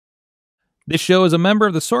This show is a member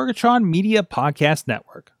of the Sorgatron Media Podcast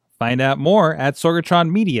Network. Find out more at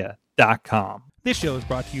sorgatronmedia.com. This show is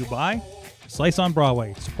brought to you by Slice on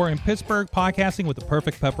Broadway, supporting Pittsburgh podcasting with the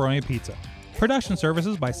perfect pepperoni pizza. Production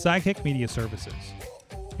services by Sidekick Media Services.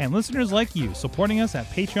 And listeners like you, supporting us at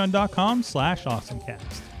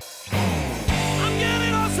patreon.com/awesomecast. I'm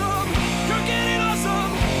getting awesome, you're getting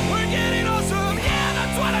awesome, we're getting awesome, yeah,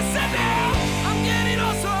 that's what I said now. I'm getting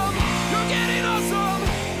awesome, you're getting awesome,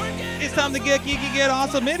 we're getting It's time to get geeky, get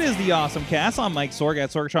awesome. It is the Awesome Cast. I'm Mike Sorg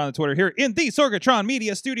at Sorgatron on Twitter here in the Sorgatron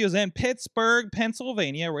Media Studios in Pittsburgh,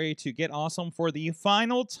 Pennsylvania, ready to get awesome for the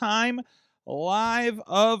final time live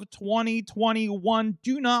of 2021.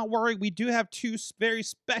 Do not worry, we do have two very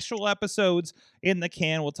special episodes in the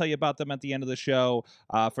can. We'll tell you about them at the end of the show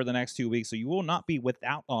for the next 2 weeks, so you will not be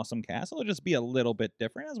without Awesome Cast. It'll just be a little bit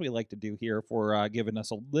different, as we like to do here, for giving us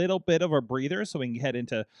a little bit of a breather so we can head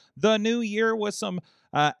into the new year with some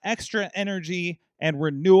extra energy and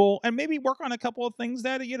renewal, and maybe work on a couple of things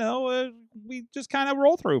that, we just kind of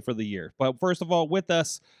roll through for the year. But first of all, with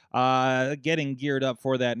us, getting geared up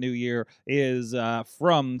for that new year is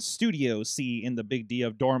from Studio C in the Big D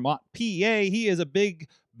of Dormont, PA. He is a Big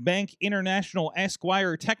Bank International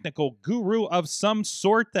Esquire technical guru of some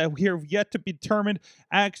sort that we have yet to be determined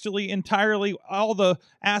actually entirely all the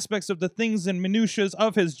aspects of the things and minutiae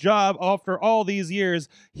of his job after all these years.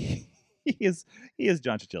 He is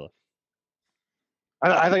John Chichilla.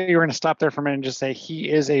 I thought you were going to stop there for a minute and just say he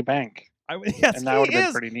is a bank. Yes, and that would have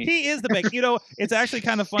been pretty neat. He is the bank. It's actually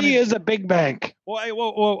kind of funny. He is a big bank.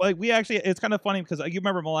 Well, we actually, it's kind of funny because you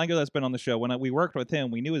remember Malango that's been on the show. When we worked with him,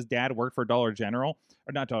 we knew his dad worked for Dollar General,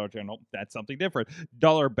 or not Dollar General. That's something different.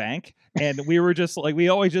 Dollar Bank, and we were just like, we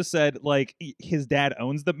always just said like his dad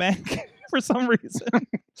owns the bank for some reason.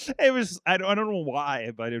 It was I don't know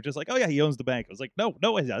why, but it was just like, oh yeah, he owns the bank. I was like, no,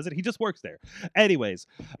 he doesn't. He just works there. Anyways,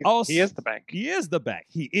 also he is the bank. He is the bank.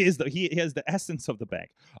 He has the essence of the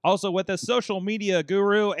bank. Also with a social media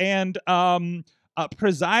guru and a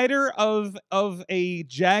presider of a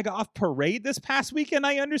Jag-Off parade this past weekend,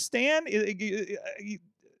 I understand.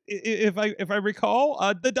 If I recall,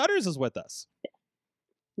 the Dutters is with us.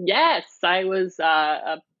 Yes, I was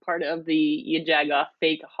a part of the Jag-Off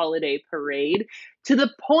fake holiday parade, to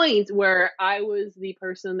the point where I was the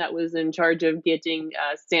person that was in charge of getting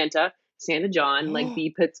Santa John, like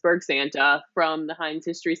the Pittsburgh Santa, from the Heinz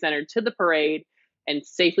History Center to the parade and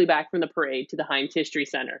safely back from the parade to the Heinz History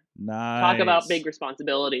Center. Nice. Talk about big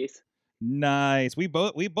responsibilities. Nice. We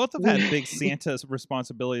both have had big Santa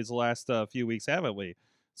responsibilities the last few weeks, haven't we?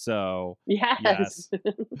 So yes.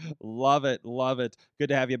 Love it. Good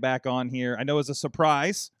to have you back on here. I know it's a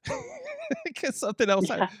surprise because something else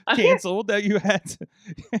I canceled that you had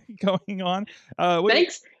going on.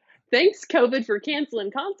 Thanks, COVID, for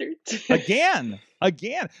canceling concerts. Again.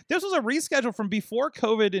 This was a reschedule from before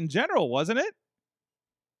COVID in general, wasn't it?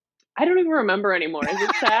 I don't even remember anymore. Is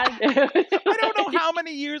it sad? I don't know how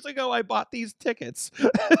many years ago I bought these tickets. So.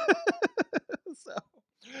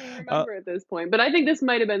 I remember at this point, but I think this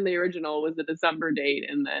might have been the original, was the December date,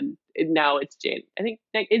 and then now it's I think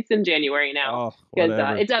it's in January now, because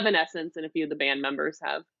it's Evanescence and a few of the band members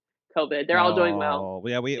have COVID. They're all doing well.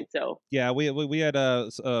 Yeah, we had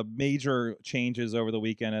major changes over the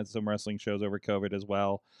weekend at some wrestling shows over COVID as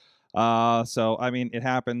well. So I mean, it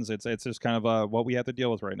happens. It's just kind of what we have to deal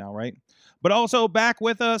with right now, right? But also back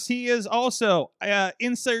with us, he is also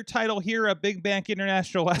insert title here at Big Bank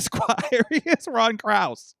International Esquire. He is Ron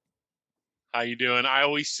Kraus. How you doing? I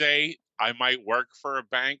always say I might work for a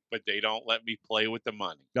bank, but they don't let me play with the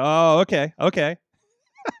money. Oh, okay.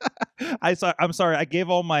 I'm sorry. I gave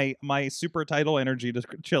all my super title energy to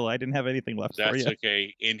Chill. I didn't have anything left for you. That's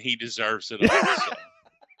okay, and he deserves it all. So.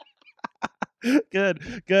 Good.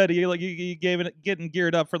 You getting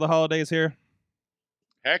geared up for the holidays here?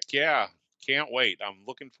 Heck yeah. Can't wait. I'm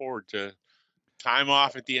looking forward to time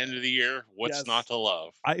off at the end of the year. What's not to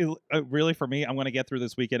love? I really, for me, I'm going to get through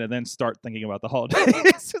this weekend and then start thinking about the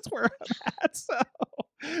holidays. It's where I'm at.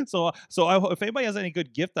 So if anybody has any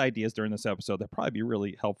good gift ideas during this episode, that'd probably be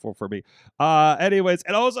really helpful for me. Anyways,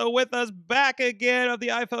 and also with us back again of the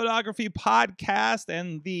iPhoneography podcast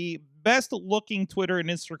and the best looking Twitter and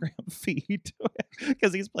Instagram feed,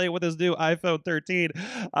 because he's playing with his new iPhone 13.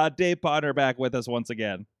 Dave Potter back with us once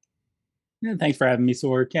again. Yeah, thanks for having me,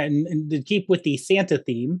 Sorg. And to keep with the Santa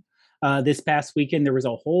theme, this past weekend there was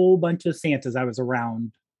a whole bunch of Santas I was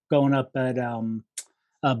around going up at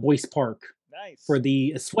Boyce Park. Nice. For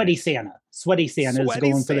the Sweaty Santa. Sweaty Santa is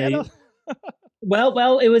going Santa? for the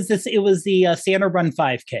well, it was the Santa Run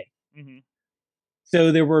 5K. Mm-hmm.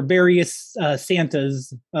 So there were various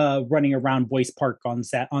Santas running around Boyce Park on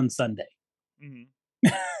Sunday. Mm-hmm.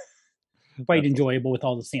 quite enjoyable with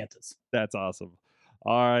all the Santas. That's awesome.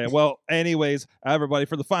 All right. Well, anyways, everybody,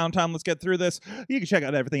 for the final time, let's get through this. You can check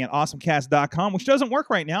out everything at awesomecast.com, which doesn't work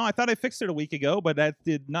right now. I thought I fixed it a week ago, but that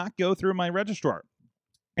did not go through my registrar.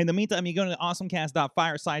 In the meantime, you go to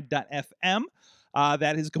awesomecast.fireside.fm.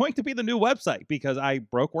 That is going to be the new website because I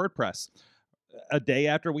broke WordPress. A day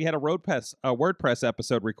after we had a WordPress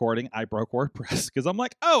episode recording, I broke WordPress because I'm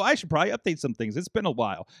like, oh, I should probably update some things. It's been a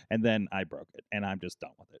while. And then I broke it, and I'm just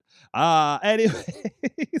done with it.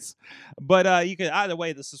 Anyways, but you can, either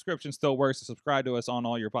way, the subscription still works. Subscribe to us on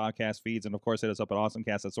all your podcast feeds. And, of course, hit us up at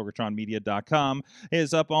awesomecast@sorgatronmedia.com. Hit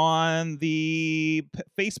us up on the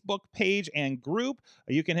Facebook page and group.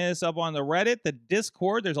 You can hit us up on the Reddit, the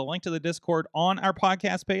Discord. There's a link to the Discord on our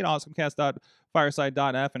podcast page,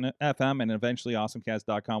 awesomecast.fireside.fm, and eventually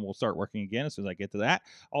awesomecast.com will start working again as soon as I get to that.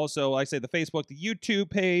 Also, like I say, the Facebook, the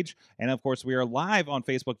YouTube page, and of course we are live on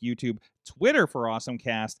Facebook, YouTube, Twitter for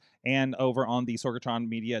Awesomecast, and over on the Sorgatron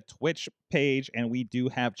Media Twitch page, and we do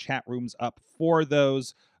have chat rooms up for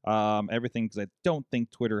those. Everything, because I don't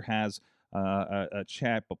think Twitter has a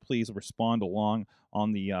chat, but please respond along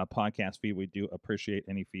on the podcast feed. We do appreciate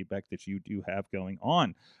any feedback that you do have going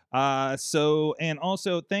on. And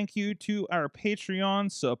also thank you to our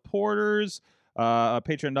Patreon supporters,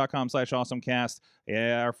 patreon.com/awesomecast.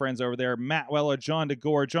 Yeah, our friends over there, Matt Weller, John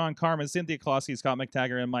DeGore, John Carmen, Cynthia Kloski, Scott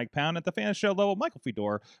McTaggart, and Mike Pound. At the fan show level, Michael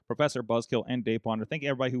Fedor, Professor Buzzkill, and Dave Ponder. Thank you,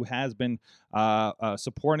 everybody who has been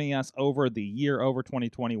supporting us over the year, over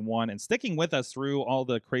 2021, and sticking with us through all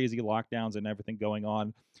the crazy lockdowns and everything going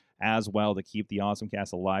on as well to keep the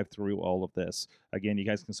Awesomecast alive through all of this. Again, you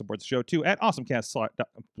guys can support the show too at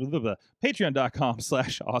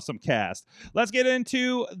patreon.com/awesomecast. Let's get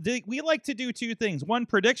into we like to do two things. One,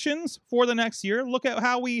 predictions for the next year. Look at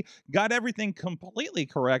how we got everything completely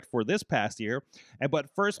correct for this past year. But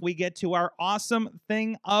first, we get to our awesome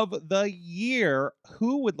thing of the year.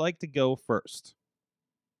 Who would like to go first?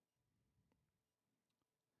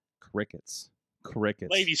 Crickets.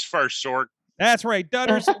 Ladies first, Sorg. That's right.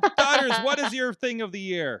 Dutters, what is your thing of the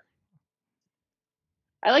year?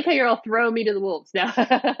 I like how you're all throwing me to the wolves now.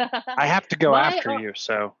 I have to go after you,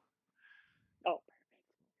 so. Oh,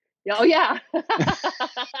 oh yeah.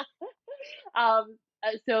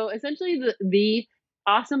 So essentially, the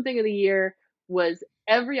awesome thing of the year was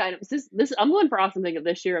every item. This I'm going for awesome thing of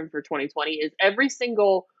this year and for 2020 is every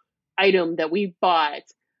single item that we bought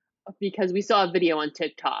because we saw a video on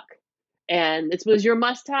TikTok. And this was your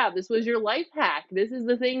must-have. This was your life hack. This is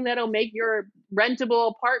the thing that'll make your rentable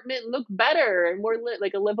apartment look better and more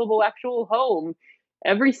like a livable actual home.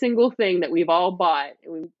 Every single thing that we've all bought,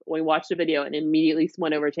 we watched a video and immediately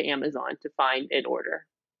went over to Amazon to find and order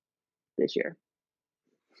this year.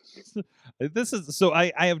 This is so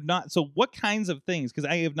I have not. So what kinds of things? Because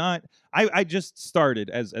I have not. I just started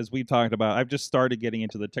as we talked about. I've just started getting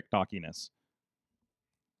into the TikTokiness.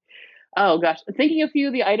 Oh gosh, thinking a few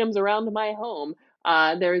of the items around my home.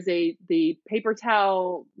 There's the paper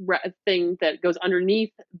towel thing that goes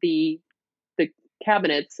underneath the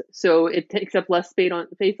cabinets, so it takes up less space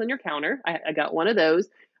on your counter. I got one of those.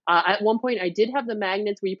 At one point, I did have the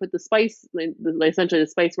magnets where you put the spice, essentially the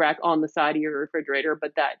spice rack on the side of your refrigerator,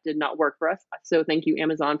 but that did not work for us. So thank you,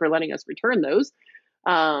 Amazon, for letting us return those.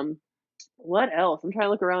 What else? I'm trying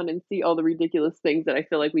to look around and see all the ridiculous things that I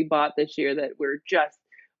feel like we bought this year that were just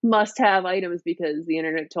must-have items because the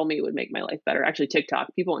internet told me it would make my life better. Actually,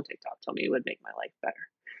 people on TikTok told me it would make my life better.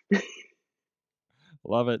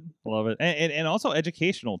 Love it. And also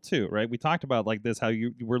educational too, right? We talked about like this, how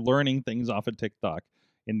you were learning things off of TikTok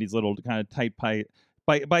in these little kind of tight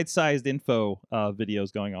bite-sized info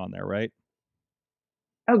videos going on there, right?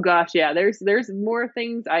 Oh gosh, yeah. There's more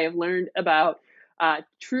things I have learned about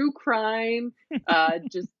true crime,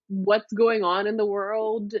 just what's going on in the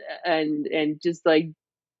world, and just like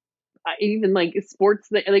even like sports,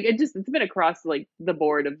 like it's been across like the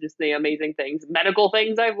board of just the amazing things, medical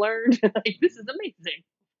things I've learned. Like this is amazing.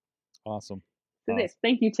 Awesome. So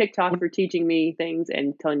thank you, TikTok, for teaching me things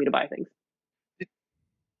and telling me to buy things.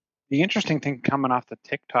 The interesting thing coming off the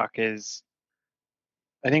TikTok is,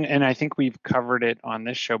 I think we've covered it on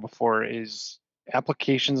this show before, is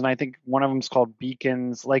applications, and I think one of them is called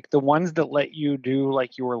Beacons, like the ones that let you do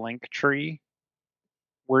like your link tree,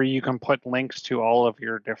 where you can put links to all of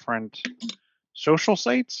your different social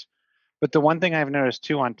sites. But the one thing I've noticed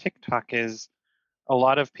too on TikTok is a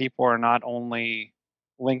lot of people are not only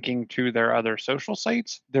linking to their other social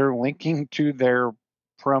sites, they're linking to their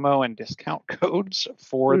promo and discount codes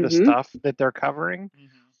for the stuff that they're covering.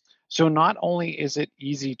 So not only is it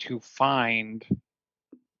easy to find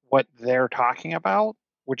what they're talking about,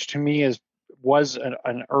 which to me is was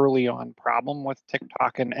an early on problem with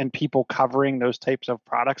TikTok and people covering those types of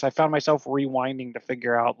products. I found myself rewinding to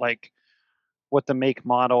figure out like what the make,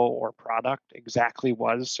 model, or product exactly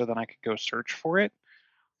was, so then I could go search for it.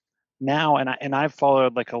 Now, and I've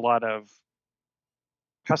followed like a lot of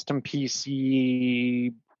custom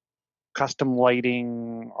PC, custom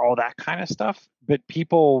lighting, all that kind of stuff. But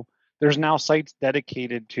there's now sites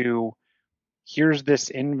dedicated to, here's this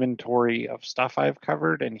inventory of stuff I've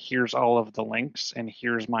covered, and here's all of the links, and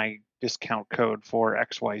here's my discount code for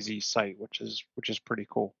XYZ site, which is pretty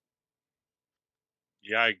cool.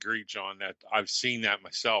 Yeah, I agree, John. That I've seen that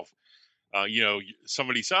myself.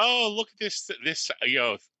 Somebody says, "Oh, look at this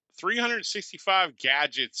 365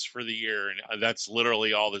 gadgets for the year," and that's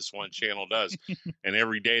literally all this one channel does. And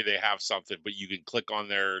every day they have something, but you can click on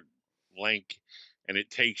their link, and it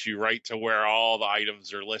takes you right to where all the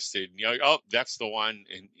items are listed. And oh, that's the one,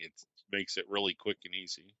 and it makes it really quick and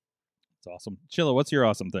easy. It's awesome. Chilla, what's your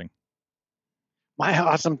awesome thing? My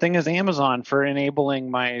awesome thing is Amazon for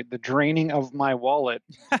enabling the draining of my wallet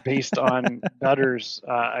based on Better's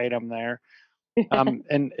item there.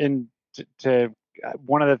 And to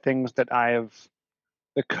one of the things that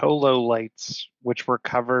the Colo lights, which were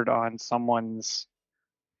covered on someone's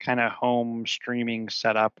kind of home streaming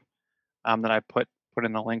setup, that I put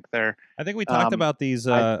in the link there. I think we talked about these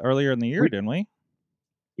earlier in the year, didn't we?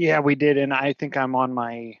 Yeah, we did, and I think I'm on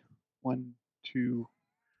my 1, 2.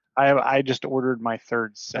 I just ordered my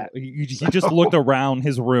third set. He just looked around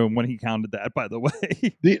his room when he counted that, by the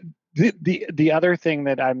way. The other thing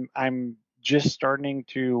that I'm just starting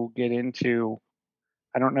to get into,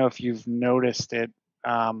 I don't know if you've noticed it.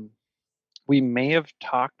 We may have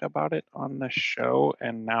talked about it on the show,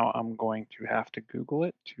 and now I'm going to have to Google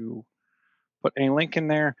it to put a link in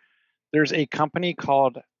there. There's a company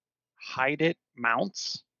called Hide It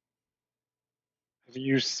Mounts. Have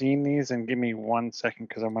you seen these? And give me 1 second,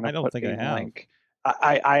 because I'm going to put a link.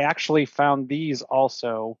 I actually found these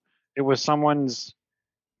also. It was someone's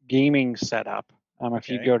gaming setup. If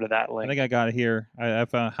you go to that link, I think I got it here. I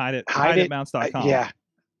found hideitmounts.com. Yeah,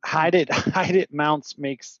 Hide It Mounts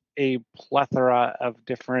makes a plethora of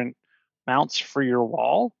different mounts for your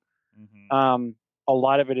wall. Mm-hmm. A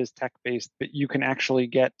lot of it is tech based, but you can actually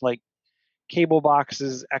get like cable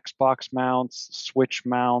boxes, Xbox mounts, Switch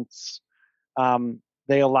mounts.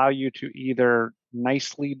 They allow you to either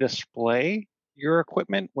nicely display your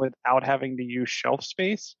equipment without having to use shelf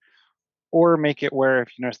space, or make it where, if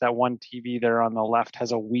you notice that one TV there on the left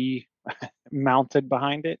has a Wii mounted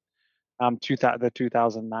behind it, the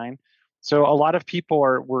 2009. So a lot of people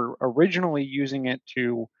were originally using it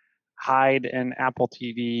to hide an Apple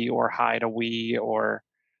TV or hide a Wii or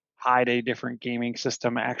hide a different gaming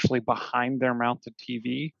system actually behind their mounted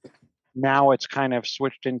TV. Now it's kind of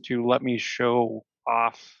switched into, let me show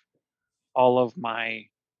off all of my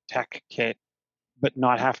tech kit, but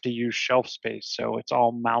not have to use shelf space. So it's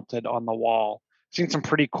all mounted on the wall. I've seen some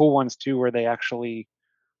pretty cool ones too, where they actually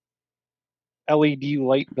LED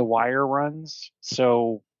light the wire runs.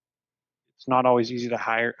 So it's not always easy to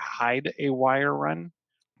hide a wire run,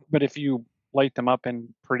 but if you light them up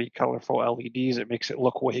in pretty colorful LEDs, it makes it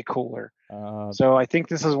look way cooler. So I think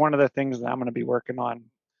this is one of the things that I'm going to be working on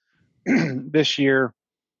this year,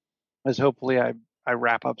 is hopefully I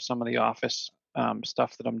wrap up some of the office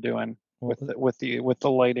stuff that I'm doing with the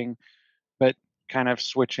lighting, but kind of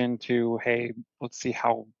switch into, hey, let's see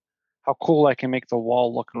how cool I can make the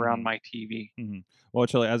wall look around my TV. Mm-hmm. Well,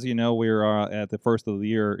 Chilla, as you know, we're at the first of the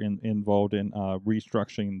year involved in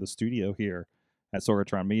restructuring the studio here at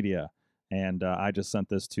Sorgatron Media, and I just sent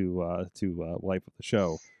this to Life of the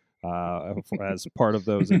Show as part of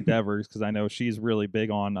those endeavors, because I know she's really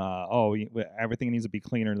big on everything needs to be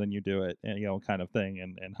cleaner than you do it, and, kind of thing,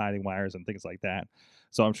 and hiding wires and things like that.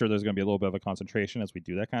 So I'm sure there's going to be a little bit of a concentration as we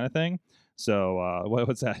do that kind of thing. So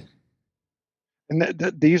what's that? And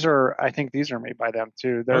I think these are made by them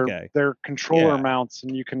too. They're controller mounts,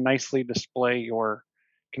 and you can nicely display your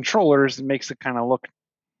controllers. It makes it kind of look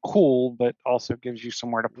cool, but also gives you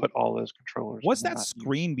somewhere to put all those controllers. What's that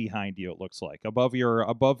screen behind you? It looks like above your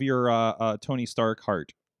Tony Stark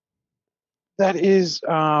heart. That is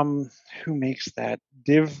who makes that?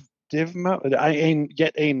 Divmo.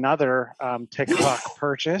 Yet another TikTok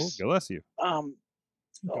purchase. Oh, bless you. Oh,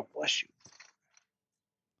 bless you.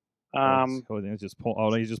 He's just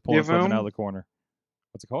pulling something out of the corner.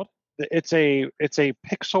 What's it called? It's a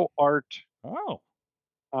pixel art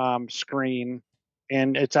screen,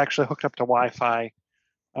 and it's actually hooked up to Wi-Fi.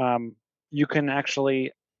 You can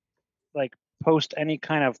actually like post any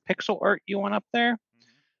kind of pixel art you want up there,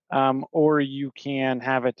 or you can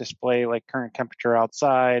have it display like current temperature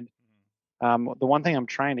outside, The one thing I'm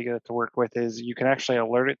trying to get it to work with is you can actually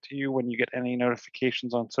alert it to you when you get any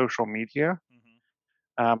notifications on social media.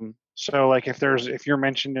 So like if you're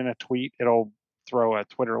mentioned in a tweet, it'll throw a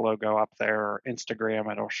Twitter logo up there, or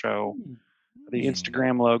Instagram, it'll show the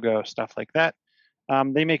Instagram logo, stuff like that.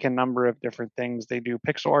 They make a number of different things. They do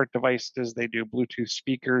pixel art devices. They do Bluetooth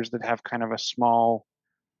speakers that have kind of a small,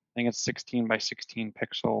 I think it's 16 by 16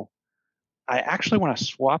 pixel. I actually want to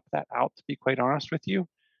swap that out, to be quite honest with you,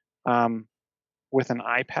 with an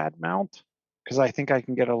iPad mount, because I think I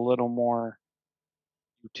can get a little more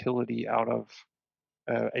utility out of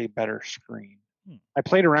a better screen. I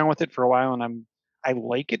played around with it for a while, and I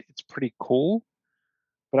like it. It's pretty cool,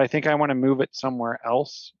 but I think I want to move it somewhere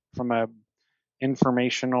else from a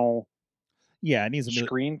informational Yeah, it needs to be,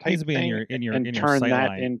 screen needs type to be thing, in your and in your turn sight that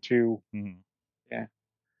line. into Mhm.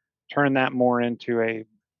 turn that more into a,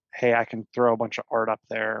 hey, I can throw a bunch of art up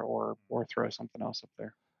there, or throw something else up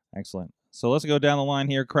there. Excellent. So let's go down the line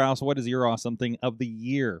here, Kraus. What is your awesome thing of the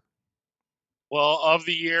year? Well, of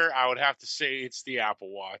the year, I would have to say it's the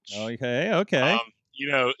Apple Watch. Okay. You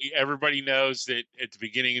know, everybody knows that at the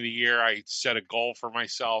beginning of the year, I set a goal for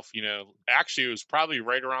myself. You know, actually, it was probably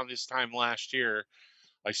right around this time last year.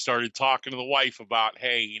 I started talking to the wife about,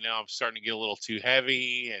 hey, you know, I'm starting to get a little too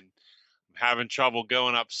heavy and I'm having trouble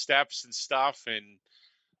going up steps and stuff. And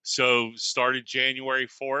so started January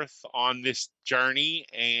 4th on this journey.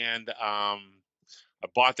 And I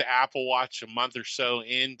bought the Apple Watch a month or so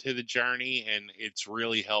into the journey, and it's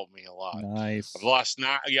really helped me a lot. Nice. I've lost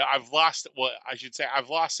I've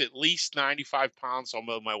lost at least 95 pounds,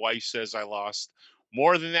 although my wife says I lost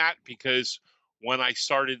more than that, because when I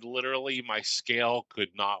started, literally my scale could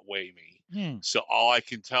not weigh me. So all I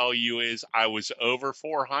can tell you is I was over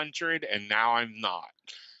 400 and now I'm not.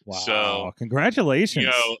 Wow. So, Congratulations. you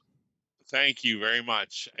know, thank you very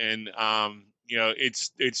much. And you know,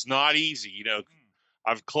 it's not easy. You know,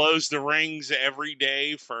 I've closed the rings every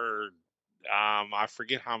day for I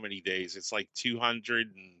forget how many days. It's like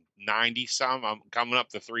 290 some. I'm coming up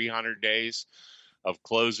to 300 days of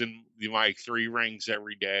closing my 3 rings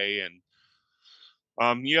every day. And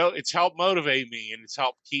you know, it's helped motivate me and it's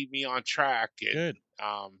helped keep me on track. And Good.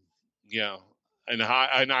 you know,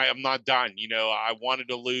 I'm not done. You know, I wanted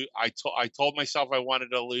to lose. I told myself I wanted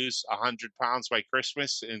to lose 100 pounds by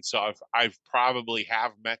Christmas, and so I've probably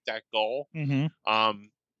have met that goal.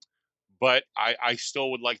 But I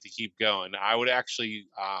still would like to keep going. I would actually,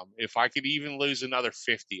 if I could even lose another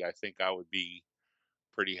 50, I think I would be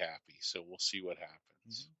pretty happy. So we'll see what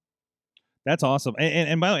happens. That's awesome.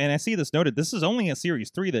 And by the way, and I see this noted. This is only a Series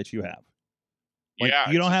 3 that you have. Like, Yeah,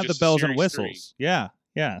 you don't it's have the just a bells and Series whistles. 3.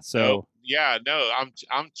 Yeah. So No, yeah, no,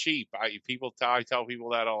 I'm cheap. I tell people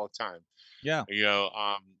that all the time. yeah. You know,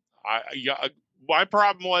 my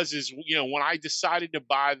problem is you know, when I decided to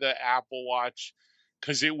buy the Apple Watch,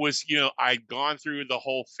 because it was, you know, I'd gone through the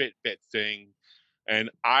whole Fitbit thing, and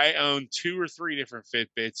I own 2 or 3 different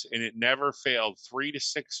Fitbits, and it never failed. 3 to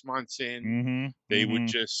 6 months in, they would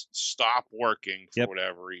just stop working for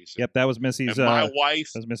whatever reason. Yep, that was Missy's. And my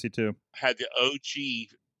wife that was Missy too. had the OG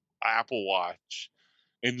Apple Watch,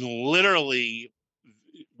 and literally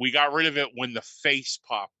we got rid of it when the face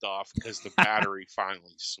popped off because the battery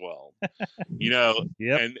finally swelled. You know,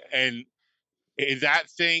 and that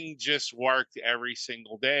thing just worked every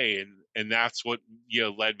single day, and that's what, you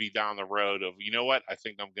know, led me down the road of, you know what, I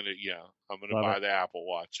think I'm gonna buy the Apple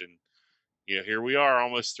Watch. And you know, here we are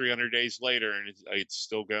almost 300 days later, and it's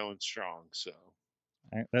still going strong. So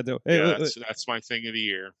that's my thing of the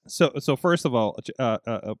year. So first of all,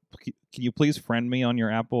 can you please friend me on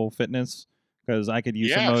your Apple Fitness, because I could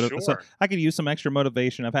use sure. I could use some extra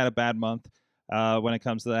motivation. I've had a bad month when it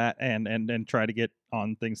comes to that, and try to get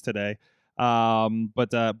on things today.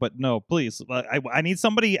 But no, please, I need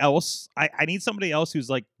somebody else. I need somebody else who's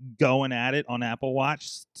like going at it on Apple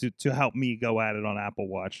Watch to help me go at it on Apple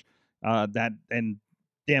Watch. Damn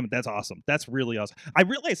it, that's awesome. That's really awesome. I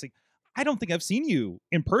realize, like, I don't think I've seen you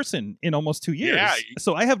in person in almost 2 years. Yeah,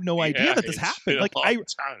 so I have no idea that this happened. Like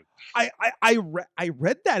I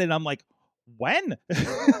read that and I'm like, when?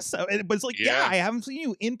 So it was like, I haven't seen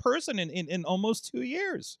you in person in almost 2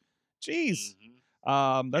 years. Jeez.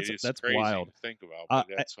 That's crazy wild to think about, but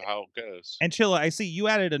that's how it goes. And Chilla, I see you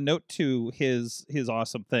added a note to his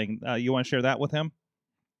awesome thing. You want to share that with him?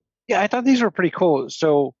 Yeah, I thought these were pretty cool.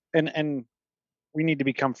 So and we need to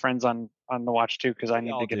become friends on the watch too, because I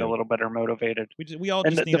need to get a little better motivated. We all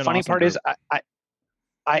and just need the funny part is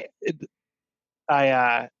I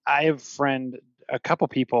have friend a couple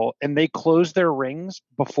people, and they close their rings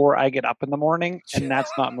before I get up in the morning, and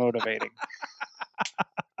that's not motivating.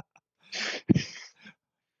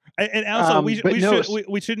 And also, we but no,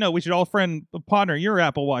 should know, we should all friend partner your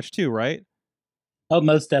Apple Watch too, right? Oh,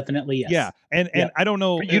 most definitely, yes. Yeah, and I don't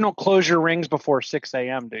know. you don't close your rings before 6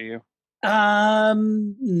 a.m., do you?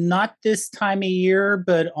 Not this time of year,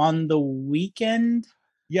 but on the weekend,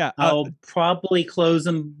 Yeah, I'll probably close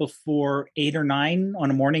them before 8 or 9 on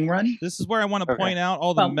a morning run. This is where I want to Okay. point out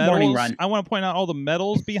all the Morning medals. run. I want to point out all the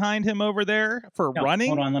medals behind him over there for No, running.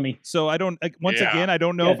 Hold on, let me. So I don't. Once Yeah. again, I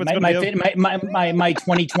don't know Yeah, if it's going to be. my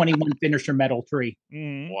 2021 finisher medal tree.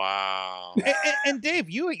 Mhm. Wow. And Dave,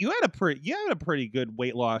 you had a pretty good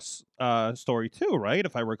weight loss story too, right?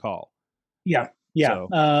 If I recall. Yeah.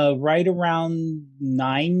 So- Right around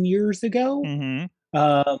 9 years ago, Mm-hmm.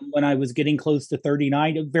 when I was getting close to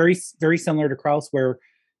 39, very, very similar to Kraus, where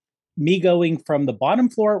me going from the bottom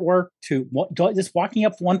floor at work to just walking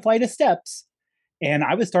up one flight of steps, and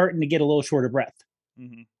I was starting to get a little short of breath.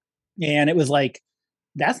 Mm-hmm. And it was like,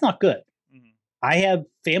 that's not good. Mm-hmm. I have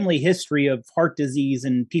family history of heart disease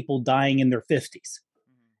and people dying in their 50s.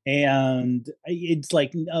 And it's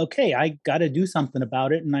like, okay, I got to do something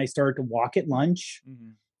about it. And I started to walk at lunch.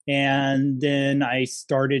 Mm-hmm. And then I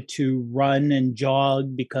started to run and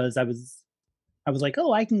jog because I was like,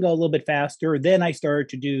 oh, I can go a little bit faster. Then I started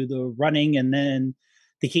to do the running, and then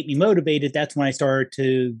to keep me motivated, that's when I started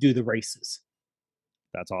to do the races.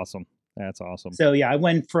 That's awesome. That's awesome. So yeah, I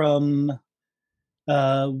went from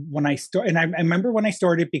when I started, and I remember when I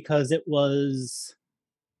started because it was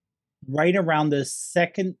right around the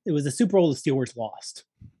second. It was the Super Bowl the Steelers lost.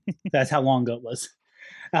 That's how long ago it was.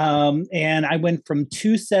 And I went from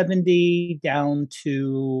 270 down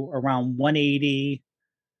to around 180,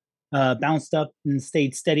 bounced up and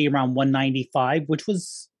stayed steady around 195, which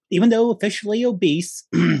was, even though officially obese,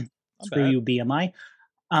 screw you BMI.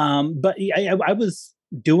 But I was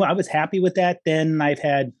happy with that. Then I've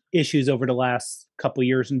had issues over the last couple of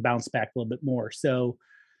years and bounced back a little bit more. So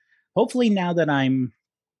hopefully now that I'm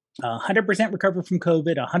 100% recovered from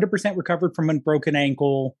COVID, 100% recovered from a broken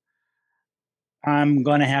ankle, I'm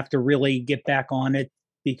going to have to really get back on it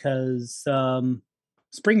because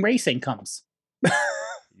spring racing comes.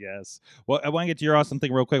 Yes. Well, I want to get to your awesome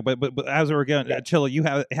thing real quick, but as we're going, Chilla, you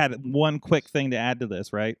had one quick thing to add to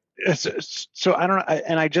this, right? So I don't know,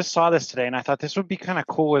 and I just saw this today, and I thought this would be kind of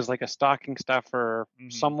cool as like a stocking stuffer,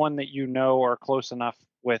 someone that you know or close enough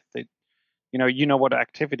with that, you know what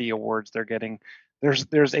activity awards they're getting.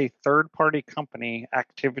 There's a third-party company,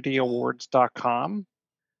 activityawards.com,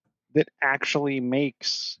 that actually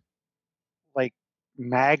makes like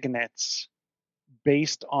magnets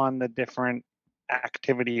based on the different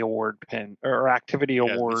activity award pin or activity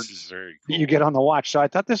awards This is very cool. that you get on the watch. So I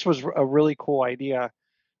thought this was a really cool idea,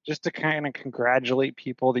 just to kind of congratulate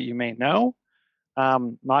people that you may know.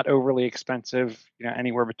 Not overly expensive,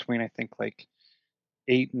 anywhere between I think like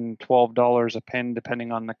 $8 and $12 a pin,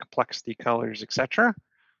 depending on the complexity, colors, etc.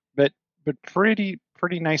 But pretty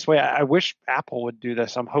nice way. I wish Apple would do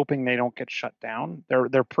this. I'm hoping they don't get shut down.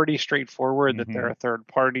 They're pretty straightforward that they're a third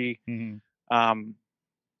party.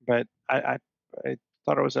 But I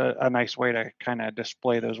thought it was a nice way to kind of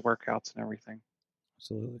display those workouts and everything.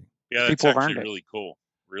 Absolutely. Yeah, that's People have actually earned it. really cool.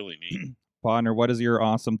 Really neat. Partner, what is your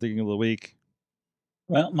awesome thing of the week?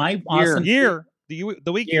 Well, my awesome The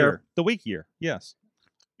week year. The week year. Yes.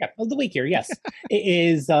 Yeah, the week here. Yes, it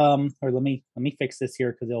is. Or let me fix this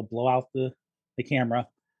here because it'll blow out the camera.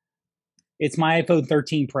 It's my iPhone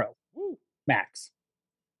 13 Pro Max.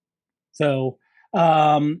 So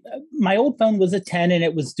my old phone was a 10, and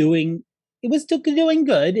it was still doing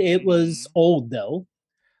good. It was old though,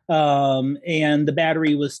 and the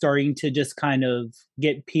battery was starting to just kind of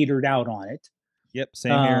get petered out on it. Yep,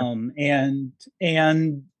 same here.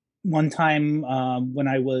 And one time when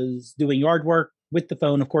I was doing yard work with the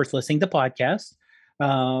phone, of course, listening to podcasts,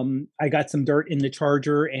 I got some dirt in the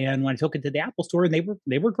charger, and when I took it to the Apple store, and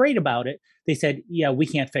they were great about it, they said, "Yeah, we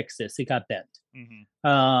can't fix this. It got bent."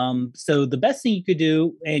 So the best thing you could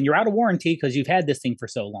do, and you're out of warranty because you've had this thing for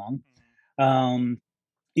so long,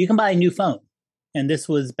 you can buy a new phone. And this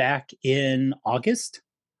was back in August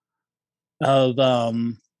of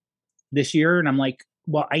this year, and I'm like,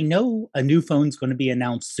 well, I know a new phone's going to be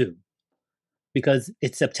announced soon because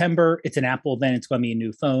it's September. It's an Apple event. It's going to be a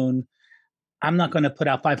new phone. I'm not going to put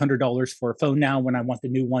out $500 for a phone now when I want the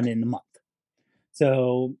new one in a month.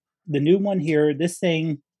 So the new one here, this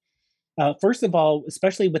thing, first of all,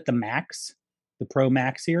 especially with the Max, the Pro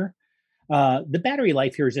Max here, the battery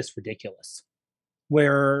life here is just ridiculous.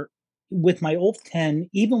 Where with my old 10,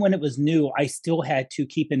 even when it was new, I still had to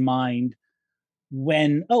keep in mind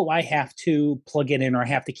when, I have to plug it in or I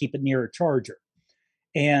have to keep it near a charger.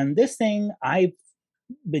 And this thing, I've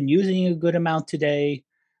been using a good amount today.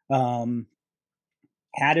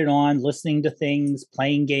 had it on, listening to things,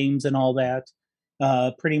 playing games, and all that.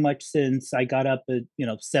 Pretty much since I got up at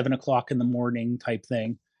 7 o'clock in the morning type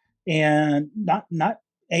thing, and not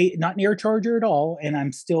near a charger at all, and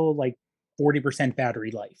I'm still like 40%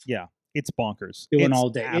 battery life. Yeah, it's bonkers. Doing It's all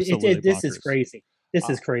day. absolutely This is bonkers. crazy. This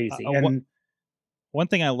is crazy. And one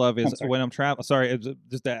thing I love is sorry. when I'm traveling. Sorry,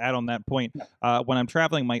 just to add on that point. When I'm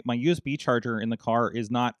traveling, my USB charger in the car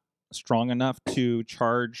is not strong enough to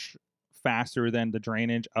charge faster than the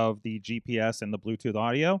drainage of the GPS and the Bluetooth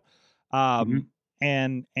audio.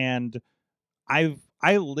 And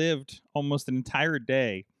I lived almost an entire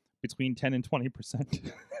day between 10 and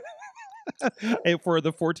 20% for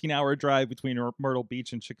the 14-hour drive between Myrtle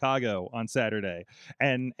Beach and Chicago on Saturday,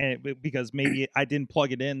 and because maybe I didn't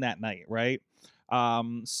plug it in that night, right?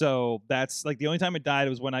 So that's like the only time it died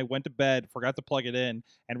was when I went to bed, forgot to plug it in,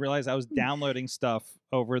 and realized I was downloading stuff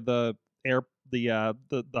over the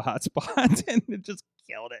hotspot, and it just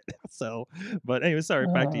killed it. So, but anyway, sorry,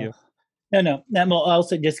 back to you. No. That will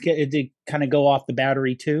also just get to kind of go off the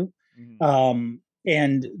battery too,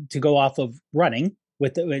 and to go off of running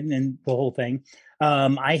with and the whole thing.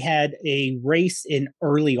 I had a race in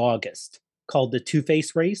early August called the Two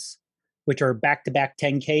Face Race, which are back-to-back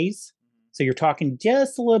 10Ks. So you're talking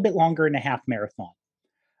just a little bit longer than a half marathon.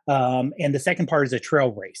 And the second part is a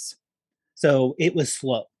trail race. So it was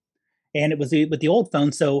slow. And it was with the old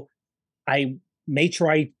phone. So I made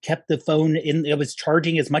sure I kept the phone in. It was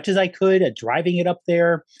charging as much as I could, driving it up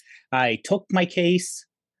there. I took my case.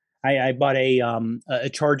 I bought a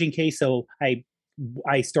charging case. So I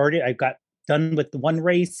got done with the one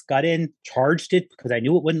race, got in, charged it because I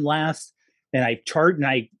knew it wouldn't last. Then I charged, and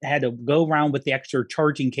I had to go around with the extra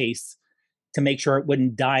charging case to make sure it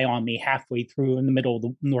wouldn't die on me halfway through in the middle of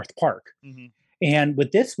the North Park. And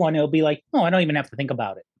with this one, it'll be like, I don't even have to think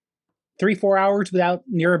about it. 3-4 hours without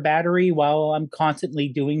near a battery while I'm constantly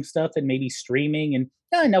doing stuff and maybe streaming, and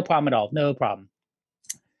no problem at all. No problem.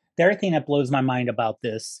 The other thing that blows my mind about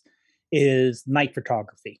this is night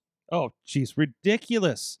photography. Oh, geez,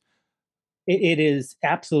 ridiculous. It is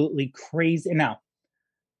absolutely crazy. Now,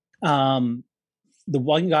 the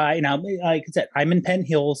one guy, now, like I said, I'm in Penn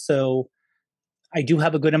Hill, so I do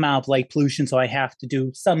have a good amount of light pollution, so I have to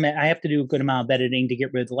do a good amount of editing to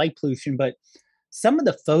get rid of the light pollution, but some of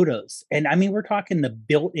the photos, and I mean, we're talking the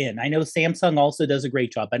built-in. I know Samsung also does a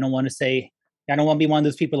great job. I don't want to be one of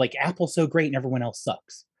those people like Apple's so great and everyone else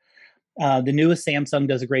sucks. The newest Samsung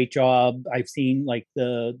does a great job. I've seen like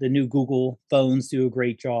the new Google phones do a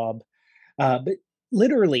great job. But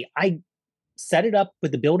literally, I set it up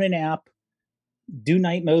with the built-in app, do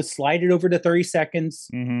night mode, slide it over to 30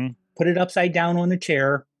 seconds, put it upside down on the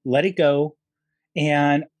chair, let it go.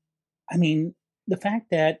 And I mean, the fact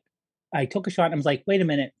that I took a shot and I was like, wait a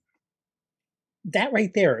minute, that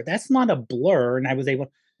right there, that's not a blur. And I was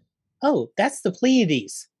able, that's the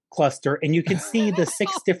Pleiades cluster. And you can see the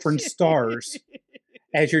 6 different stars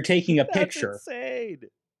as you're taking a picture. Insane.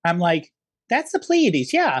 I'm like, that's the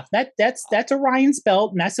Pleiades. Yeah, that's Orion's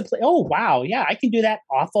belt. And that's oh, wow. Yeah, I can do that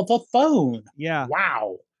off of a phone. Yeah.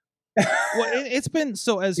 Wow. Well, it's been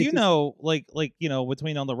so, as you know, like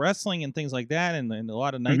between all the wrestling and things like that, and a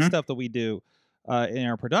lot of night stuff that we do in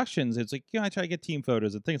our productions, it's like I try to get team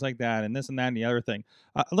photos and things like that, and this and that and the other thing.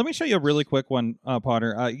 Let me show you a really quick one,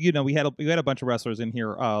 Potter. We had a bunch of wrestlers in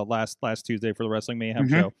here last Tuesday for the Wrestling Mayhem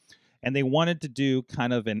show. And they wanted to do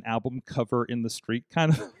kind of an album cover in the street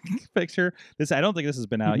kind of picture. I don't think this has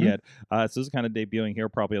been out yet. So this is kind of debuting here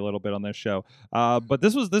probably a little bit on this show. But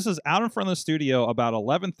this is out in front of the studio about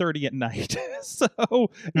 11:30 at night. So,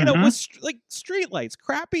 with like street lights,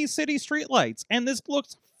 crappy city street lights. And this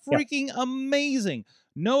looks freaking amazing.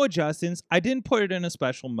 No adjustments. I didn't put it in a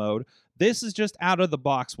special mode. This is just out of the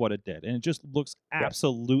box what it did. And it just looks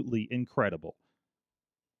absolutely incredible.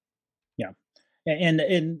 Yeah. And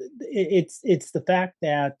it's the fact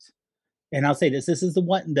that, and I'll say this is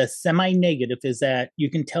the semi-negative is that you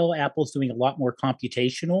can tell Apple's doing a lot more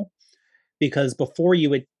computational, because before you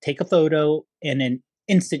would take a photo and in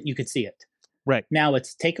instant you could see it. Right. Now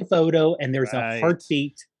it's take a photo and there's a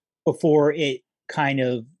heartbeat before it kind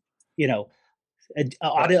of,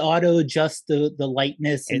 auto adjusts the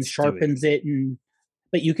lightness and sharpens it,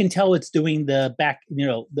 but you can tell it's doing the back,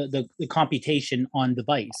 the computation on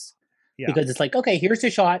device. Yeah. Because it's like, okay, here's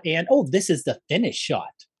the shot, and this is the finished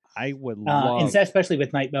shot. I would love, and especially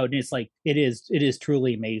with night mode, and it's like it is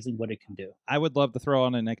truly amazing what it can do. I would love to throw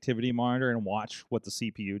on an activity monitor and watch what the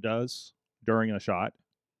CPU does during a shot,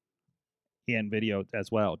 and video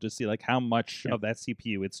as well. Just see like how much of that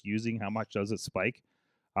CPU it's using, how much does it spike.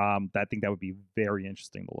 I think that would be very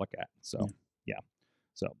interesting to look at. So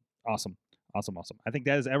so awesome. Awesome. I think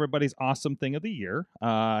that is everybody's awesome thing of the year.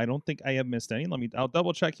 I don't think I have missed any. I'll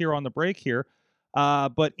double check here on the break here.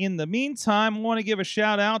 But in the meantime, I want to give a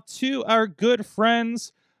shout out to our good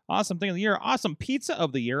friends. Awesome thing of the year, awesome pizza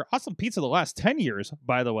of the year, awesome pizza of the last 10 years,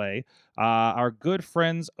 by the way. Our good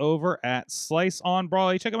friends over at Slice on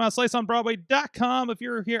Broadway. Check them out, sliceonbroadway.com if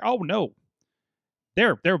you're here. Oh, no.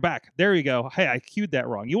 They're back. There you go. Hey, I cued that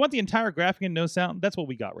wrong. You want the entire graphic and no sound? That's what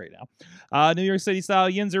we got right now. New York City style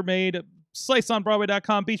yins are made.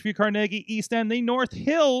 Sliceonbroadway.com, Beachview, Carnegie, East End, the North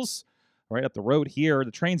Hills. Right up the road here.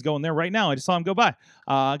 The train's going there right now. I just saw them go by.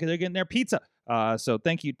 They're getting their pizza. So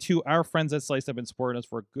thank you to our friends at Slice that have been supporting us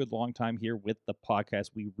for a good long time here with the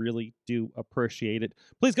podcast. We really do appreciate it.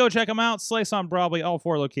 Please go check them out. Slice on Broadway, all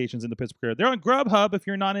 4 locations in the Pittsburgh area. They're on Grubhub if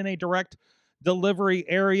you're not in a direct delivery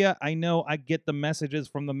area. I know I get the messages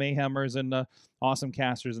from the Mayhemers and the Awesome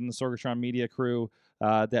Casters and the Sorgatron Media crew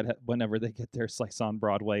that whenever they get their Slice on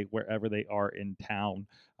Broadway, wherever they are in town,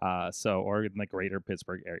 or in the greater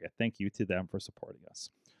Pittsburgh area. Thank you to them for supporting us.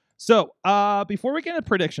 So before we get into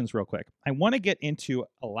predictions real quick, I want to get into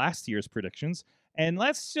last year's predictions, and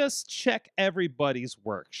let's just check everybody's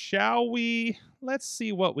work, shall we? Let's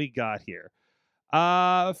see what we got here.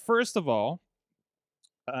 First of all,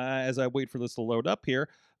 as I wait for this to load up here,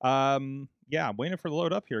 I'm waiting for the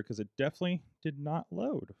load up here because it definitely did not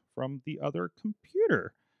load from the other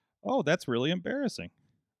computer. Oh, that's really embarrassing.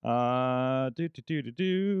 So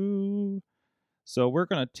we're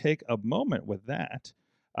going to take a moment with that.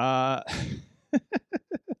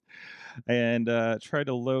 And try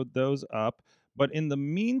to load those up. But in the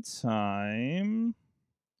meantime,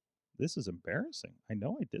 this is embarrassing. I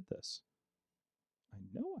know I did this on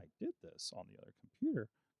the other computer.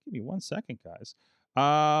 Give me 1 second, guys.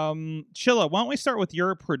 Chilla, why don't we start with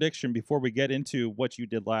your prediction before we get into what you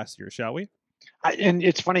did last year, shall we? And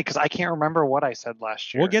it's funny because I can't remember what I said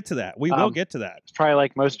last year. We'll get to that. We will get to that. It's probably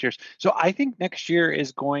like most years. So I think next year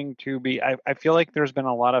is going to be, I feel like there's been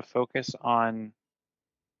a lot of focus on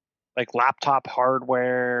like laptop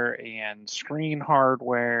hardware and screen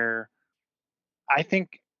hardware. I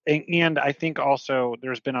think also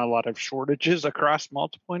there's been a lot of shortages across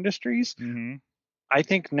multiple industries. Mm-hmm. I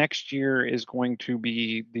think next year is going to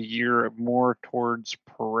be the year more towards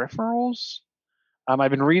peripherals.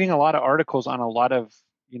 I've been reading a lot of articles on a lot of,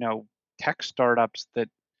 tech startups that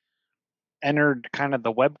entered kind of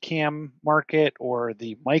the webcam market or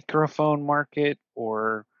the microphone market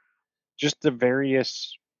or just the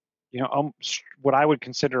various, what I would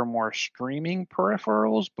consider more streaming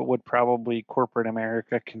peripherals, but would probably corporate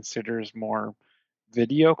America considers more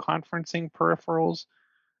video conferencing peripherals.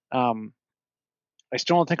 I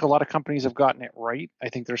still don't think a lot of companies have gotten it right. I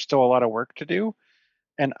think there's still a lot of work to do.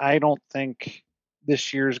 And I don't think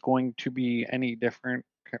this year is going to be any different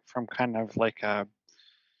from kind of like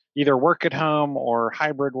either work at home or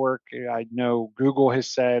hybrid work. I know Google has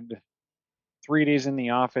said 3 days in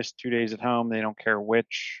the office, 2 days at home. They don't care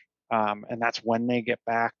which. And that's when they get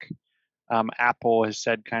back. Apple has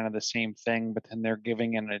said kind of the same thing, but then they're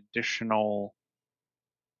giving an additional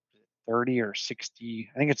 30 or 60.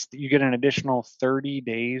 I think you get an additional 30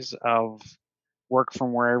 days of work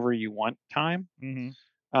from wherever you want time.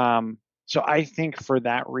 Mm-hmm. So I think for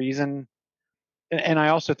that reason, and I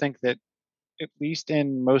also think that at least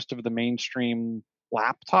in most of the mainstream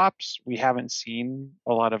laptops, we haven't seen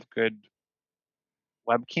a lot of good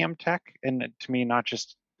webcam tech. And to me, not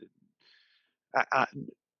just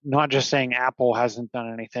saying Apple hasn't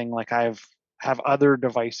done anything. Like I have other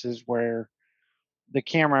devices where the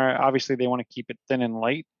camera, obviously they want to keep it thin and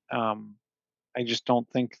light. I just don't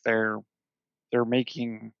think they're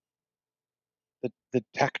making the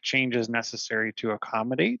tech changes necessary to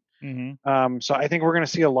accommodate. Mm-hmm. So I think we're going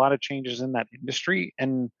to see a lot of changes in that industry,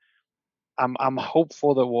 and I'm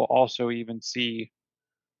hopeful that we'll also even see,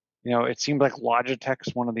 it seems like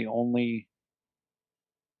Logitech's one of the only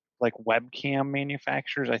like webcam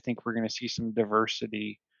manufacturers. I think we're going to see some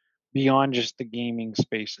diversity beyond just the gaming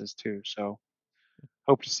spaces too. So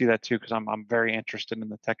hope to see that too, because I'm very interested in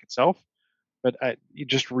the tech itself. But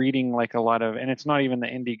just reading like a lot of, and it's not even the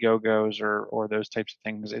Indiegogos or those types of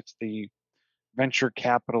things. It's the venture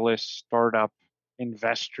capitalist startup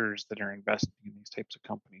investors that are investing in these types of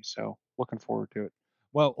companies. So looking forward to it.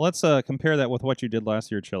 Well, let's compare that with what you did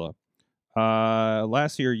last year, Chilla.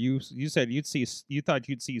 Last year you said you thought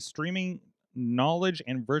you'd see streaming knowledge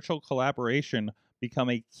and virtual collaboration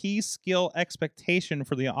become a key skill expectation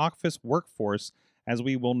for the office workforce as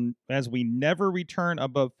we never return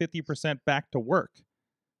above 50% back to work.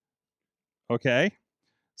 Okay.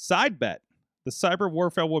 Side bet. The cyber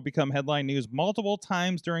warfare will become headline news multiple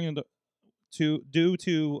times due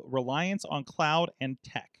to reliance on cloud and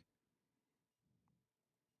tech.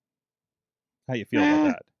 How you feel about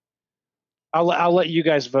that? I'll let you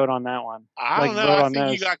guys vote on that one. I don't know. vote I on think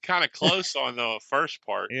you this. got kind of close on the first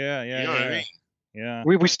part. Yeah, You know what I mean? yeah.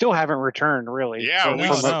 We still haven't returned really. Yeah, from- we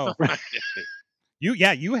No, from no. a-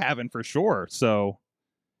 You haven't for sure. So,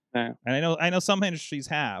 No. and I know some industries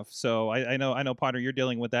have. So I know Potter, you're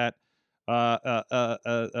dealing with that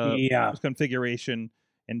Yeah. configuration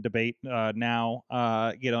and debate now.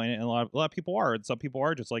 And a lot of people are, and some people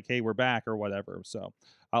are just like, hey, we're back or whatever. So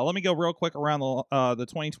let me go real quick around the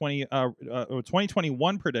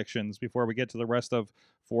 2021 predictions before we get to the rest of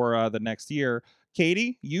for the next year.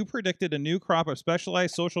 Katie, you predicted a new crop of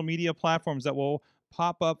specialized social media platforms that will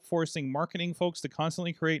pop up, forcing marketing folks to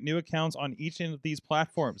constantly create new accounts on each of these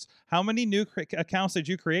platforms. How many new accounts did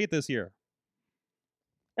you create this year?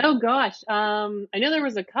 Oh gosh. I know there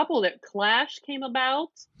was a couple that Clash came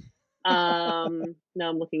about. Now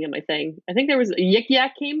I'm looking at my thing. I think there was Yik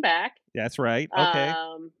Yak came back. That's right. Okay.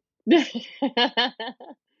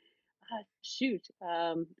 Shoot.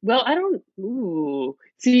 Well, I don't. Ooh.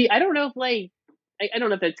 See, I don't know if I don't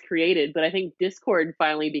know if it's created, but I think Discord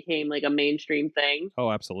finally became like a mainstream thing.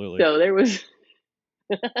 Oh, absolutely. So there was.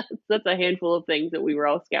 That's a handful of things that we were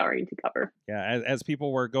all scouring to cover. Yeah, as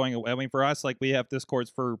people were going, I mean, for us, like we have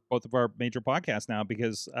Discords for both of our major podcasts now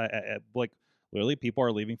because, like, literally, people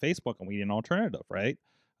are leaving Facebook and we need an alternative, right?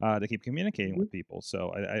 To keep communicating with people.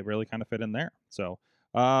 So I really kind of fit in there. So,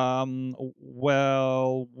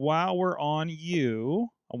 well, while we're on you,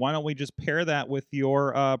 why don't we just pair that with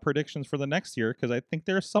your predictions for the next year? Because I think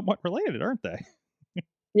they're somewhat related, aren't they?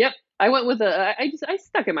 Yep. I went with I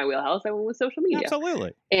stuck in my wheelhouse. I went with social media.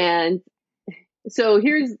 Absolutely. And so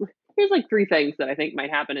here's like three things that I think might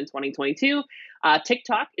happen in 2022.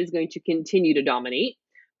 TikTok is going to continue to dominate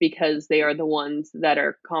because they are the ones that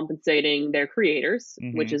are compensating their creators,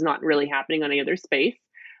 which is not really happening on any other space.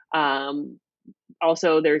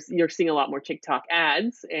 Also, you're seeing a lot more TikTok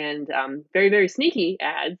ads and very, very sneaky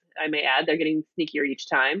ads, I may add. They're getting sneakier each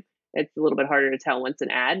time. It's a little bit harder to tell when it's an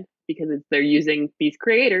ad because they're using these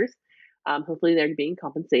creators. Hopefully they're being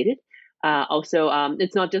compensated. Also,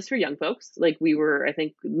 it's not just for young folks. Like I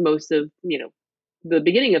think most of, the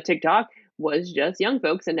beginning of TikTok was just young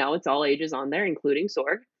folks, and now it's all ages on there, including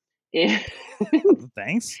Sorg.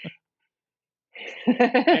 Thanks.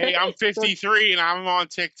 Hey, I'm 53 and I'm on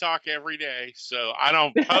TikTok every day. So I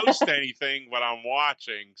don't post anything, but I'm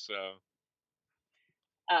watching. So.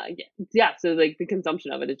 Yeah, so like the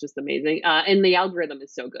consumption of it is just amazing, and the algorithm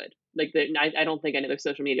is so good. Like I don't think any other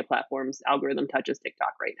social media platforms algorithm touches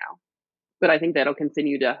TikTok right now, but I think that'll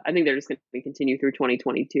continue to. I think they're just going to continue through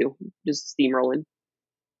 2022, just steamrolling.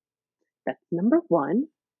 That's number one.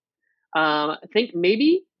 I think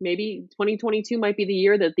maybe 2022 might be the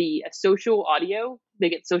year that they get social audio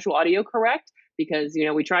correct, because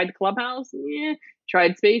we tried Clubhouse,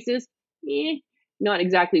 tried Spaces, not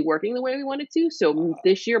exactly working the way we wanted to. So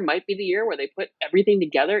this year might be the year where they put everything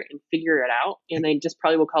together and figure it out, and they just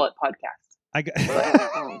probably will call it podcast.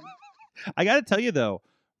 I got to tell you though,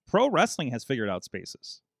 pro wrestling has figured out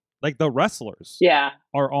Spaces. Like the wrestlers,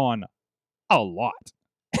 are on a lot,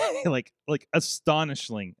 like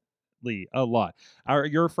astonishingly a lot.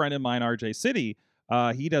 Your friend of mine, RJ City,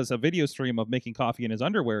 he does a video stream of making coffee in his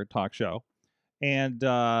underwear talk show, and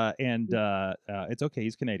it's okay,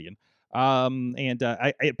 he's Canadian.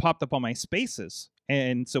 It popped up on my Spaces,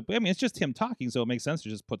 and so I mean it's just him talking, so it makes sense to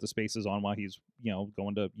just put the Spaces on while he's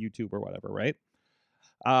going to YouTube or whatever, right?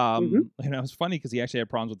 And it was funny because he actually had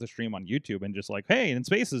problems with the stream on YouTube and just like, hey, in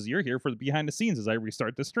Spaces, you're here for the behind the scenes as I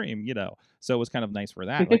restart the stream, so it was kind of nice for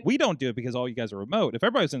that. Like we don't do it because all you guys are remote. If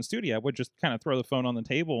everybody was in studio, I would just kind of throw the phone on the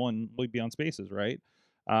table and we'd be on Spaces, right?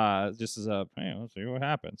 Just as a let's see what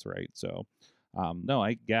happens, right? So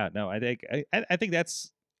I think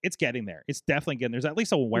it's getting there. It's definitely getting there's at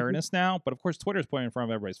least awareness now, but of course Twitter's putting in front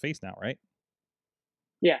of everybody's face now, right?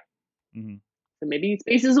 Yeah. So maybe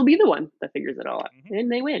Spaces will be the one that figures it all out,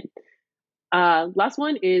 and they win. Last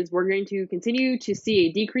one is we're going to continue to see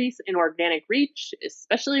a decrease in organic reach,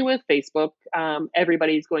 especially with Facebook.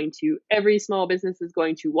 Every small business is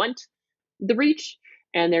going to want the reach,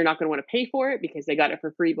 and they're not going to want to pay for it because they got it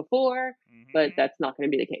for free before, but that's not going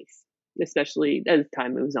to be the case, especially as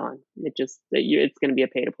time moves on. It's going to be a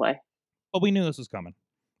pay to play. But we knew this was coming.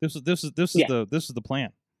 This is the plan,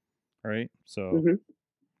 right? So.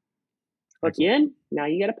 Put you in, now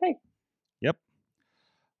you got to pay. Yep.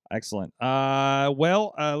 Excellent.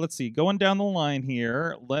 Let's see. Going down the line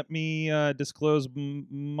here, let me disclose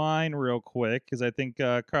mine real quick because I think,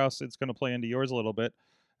 Kraus, it's going to play into yours a little bit.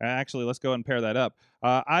 Actually, let's go ahead and pair that up.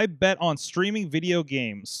 I bet on streaming video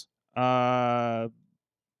games for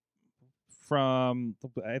from,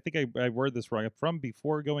 I think I worded this wrong, from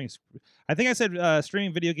before going, I think I said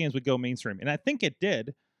streaming video games would go mainstream. And I think it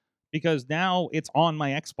did, because now it's on my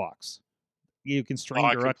Xbox. You can stream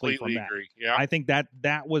I directly from completely that. agree. Yeah. I think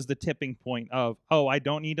that was the tipping point of, oh, I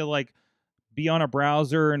don't need to like be on a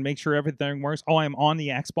browser and make sure everything works. Oh, I'm on the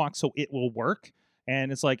Xbox, so it will work.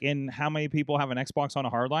 And it's like, in how many people have an Xbox on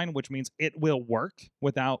a hardline, which means it will work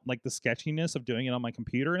without like the sketchiness of doing it on my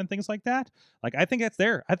computer and things like that. Like, I think it's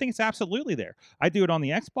there. I think it's absolutely there. I do it on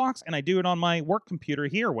the Xbox and I do it on my work computer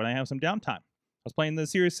here when I have some downtime. I was playing the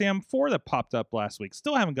Serious Sam 4 that popped up last week.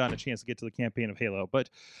 Still haven't gotten a chance to get to the campaign of Halo, but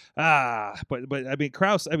I mean,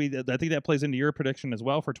 Kraus, I mean, I think that plays into your prediction as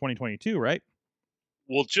well for 2022, right?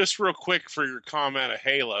 Well, just real quick for your comment of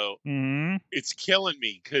Halo, Mm-hmm. it's killing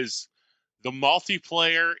me because the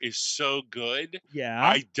multiplayer is so good. Yeah.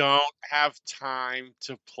 I don't have time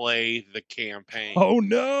to play the campaign. Oh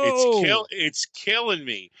no! It's killing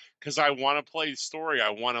me because I want to play the story. I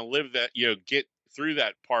want to live that, get through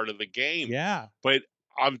that part of the game. Yeah. But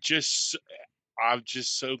I'm just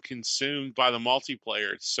so consumed by the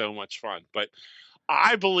multiplayer. It's so much fun. But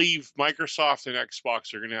I believe Microsoft and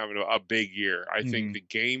Xbox are going to have a big year. I think the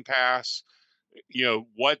Game Pass,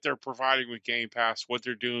 what they're providing with Game Pass, what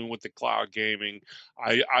they're doing with the cloud gaming,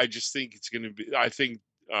 I just think it's going to be, I think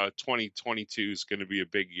 2022 is going to be a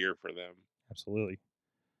big year for them. Absolutely.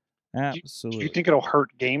 Do you think it'll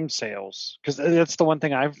hurt game sales? Because that's the one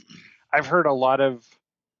thing I've heard a lot of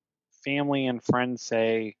family and friends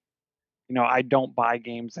say, I don't buy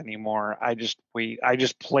games anymore. I just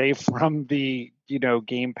play from the,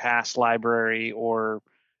 Game Pass library or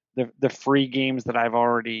the free games that I've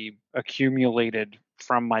already accumulated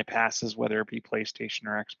from my passes, whether it be PlayStation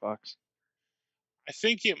or Xbox. I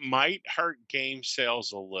think it might hurt game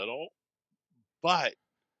sales a little, but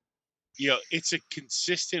it's a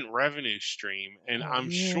consistent revenue stream, and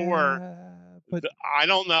I'm sure. But I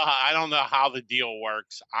don't know how the deal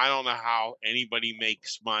works. I don't know how anybody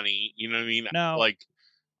makes money. You know what I mean? No. Like,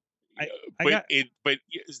 but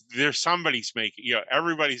there's somebody's making.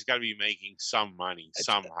 Everybody's got to be making some money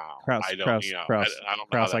somehow. Kraus, I don't know.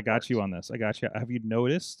 Kraus, I got you on this. I got you. Have you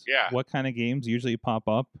noticed? Yeah. What kind of games usually pop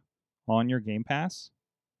up on your Game Pass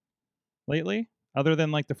lately, other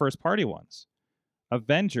than like the first party ones?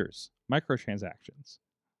 Avengers, microtransactions.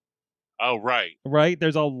 Oh, right. Right?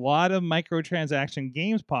 There's a lot of microtransaction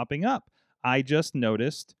games popping up. I just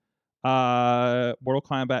noticed Mortal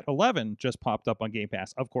Kombat 11 just popped up on Game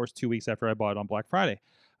Pass. Of course, 2 weeks after I bought it on Black Friday.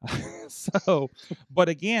 But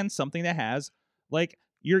again, something that has like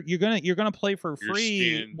you're gonna play for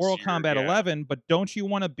free Mortal Kombat 11, but don't you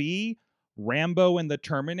want to be Rambo and the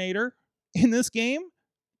Terminator in this game?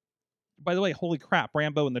 By the way, holy crap,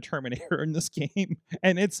 Rambo and the Terminator in this game,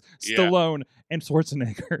 and it's Stallone and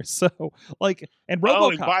Schwarzenegger. So, like, and RoboCop. Oh,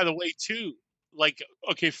 and by the way, too, like,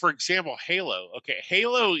 okay, for example, Halo. Okay,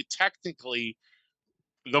 Halo, technically,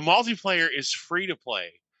 the multiplayer is free to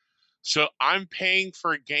play. So I'm paying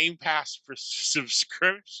for a Game Pass for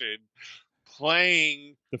subscription,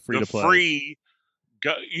 playing the free.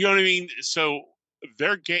 You know what I mean? So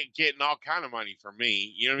they're getting all kind of money from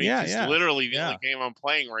me. You know what I mean? Because literally the only game I'm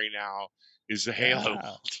playing right now is the Halo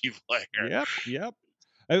multiplayer. Yep.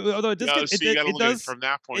 Although it does it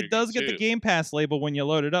does get the Game Pass label when you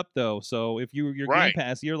load it up, though. So if your Game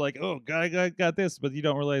Pass, you're like, oh, I got this, but you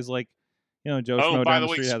don't realize, like, Joe Schmo down the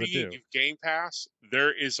street has it too. Speaking of Game Pass,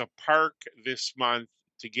 there is a perk this month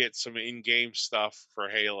to get some in-game stuff for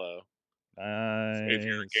Halo. If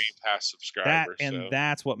you're a Game Pass subscriber.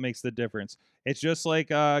 That's what makes the difference. It's just like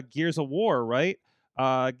Gears of War, right?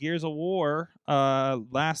 Gears of War,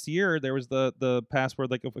 last year there was the pass where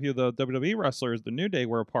like a few of the WWE wrestlers, the New Day,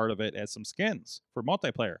 were a part of it as some skins for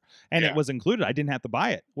multiplayer, and it was included. I didn't have to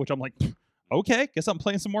buy it, which I'm like, okay, guess I'm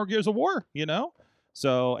playing some more Gears of War,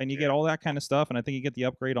 So, and you get all that kind of stuff, and I think you get the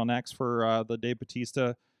upgrade on X for the Dave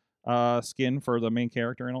Bautista skin for the main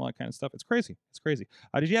character and all that kind of stuff. It's crazy.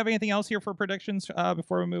 Did you have anything else here for predictions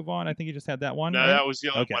before we move on? I think you just had that one. No, right? That was the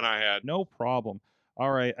only one I had. No problem.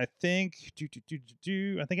 All right, I think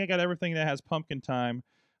I think I got everything that has pumpkin time,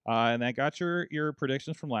 and I got your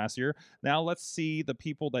predictions from last year. Now let's see the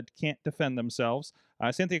people that can't defend themselves.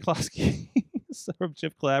 Cynthia Klosky from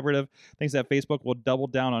Chip Collaborative thinks that Facebook will double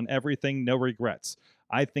down on everything, no regrets.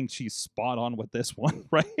 I think she's spot on with this one,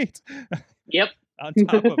 right? Yep. On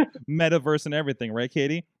top of metaverse and everything, right,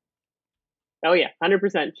 Katie? Oh yeah,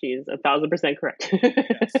 100%. She's 1,000% correct.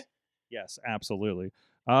 Yes, absolutely.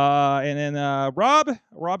 And then Rob De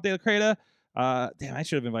La Creta. Damn, I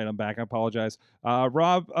should have invited him back. I apologize.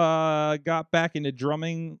 Rob got back into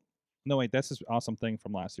drumming. No, wait, that's his awesome thing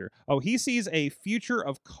from last year. Oh, he sees a future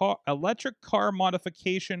of electric car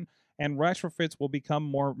modification and retrofits will become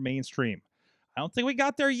more mainstream. I don't think we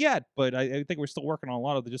got there yet, but I think we're still working on a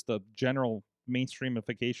lot of just the general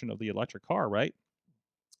mainstreamification of the electric car, right?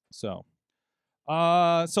 So,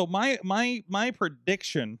 so my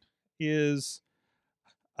prediction is,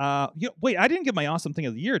 wait, I didn't get my awesome thing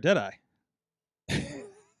of the year, did I?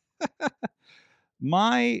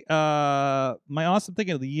 My awesome thing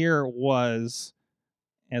of the year was,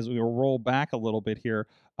 as we roll back a little bit here,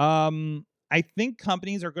 I think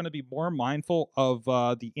companies are going to be more mindful of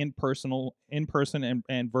the in-person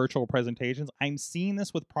and virtual presentations. I'm seeing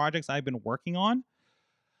this with projects I've been working on.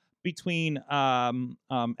 Between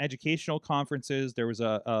educational conferences, there was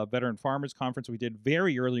a veteran farmers conference we did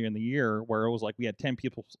very early in the year where it was like we had 10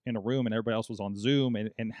 people in a room and everybody else was on Zoom,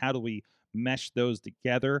 and how do we mesh those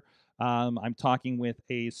together? I'm talking with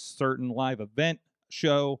a certain live event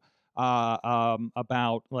show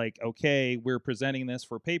about like, okay, we're presenting this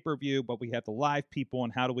for pay-per-view, but we have the live people,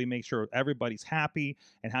 and how do we make sure everybody's happy,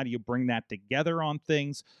 and how do you bring that together on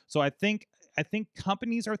things? So I think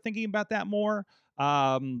companies are thinking about that more.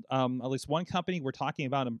 At least one company we're talking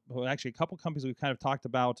about, well, actually a couple companies we've kind of talked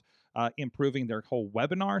about improving their whole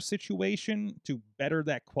webinar situation to better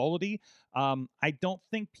that quality. I don't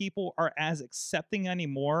think people are as accepting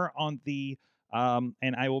anymore on the,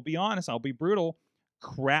 and I will be honest, I'll be brutal,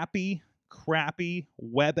 crappy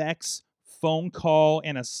WebEx phone call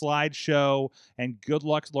and a slideshow, and good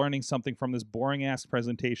luck learning something from this boring ass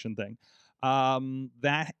presentation thing.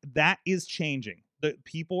 That is changing. The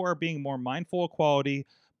people are being more mindful of quality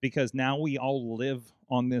because now we all live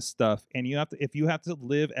on this stuff, and if you have to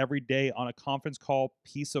live every day on a conference call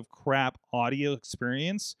piece of crap audio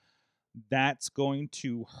experience, that's going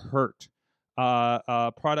to hurt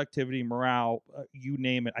productivity, morale, you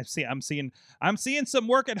name it. I'm seeing some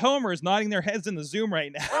work at homers nodding their heads in the Zoom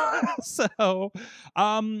right now. So,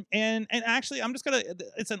 and actually,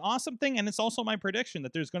 it's an awesome thing, and it's also my prediction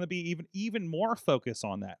that there's going to be even more focus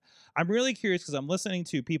on that. I'm really curious because I'm listening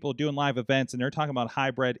to people doing live events, and they're talking about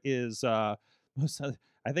hybrid is. I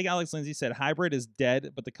think Alex Lindsay said hybrid is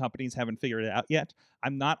dead, but the companies haven't figured it out yet.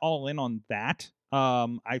 I'm not all in on that.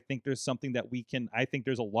 I think there's something that I think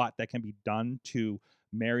there's a lot that can be done to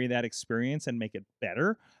marry that experience and make it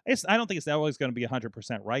better. I don't think it's always going to be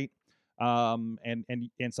 100% right. And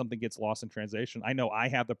something gets lost in translation. I know I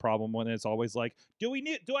have the problem when it's always like, do I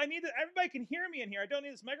need it? Everybody can hear me in here. I don't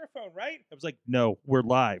need this microphone, right? I was like, no, we're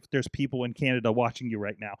live. There's people in Canada watching you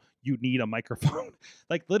right now. You need a microphone.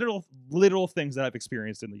 Like literal things that I've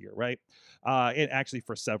experienced in the year, right? It actually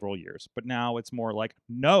for several years, but now it's more like,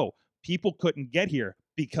 no, people couldn't get here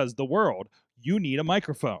because the world. You need a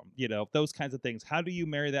microphone, those kinds of things. How do you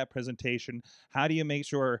marry that presentation? How do you make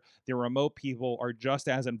sure the remote people are just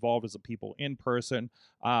as involved as the people in person?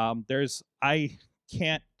 I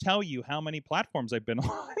can't tell you how many platforms I've been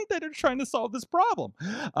on that are trying to solve this problem.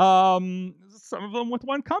 Some of them with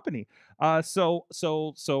one company. So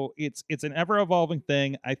it's an ever evolving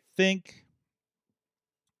thing. I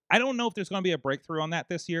don't know if there's going to be a breakthrough on that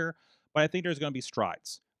this year, but I think there's going to be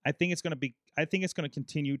strides. I think it's going to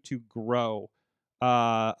continue to grow.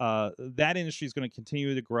 That industry is going to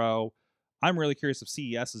continue to grow. I'm really curious if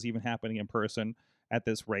CES is even happening in person at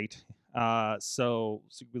this rate. So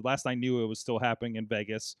last I knew, it was still happening in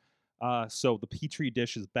Vegas. So the Petri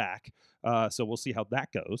dish is back. So we'll see how that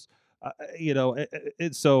goes.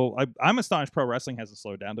 So I'm astonished pro wrestling hasn't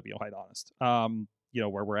slowed down, to be quite honest.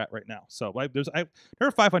 Where we're at right now. So there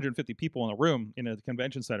are 550 people in the room in a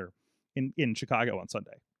convention center in Chicago on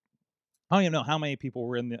Sunday. I don't even know how many people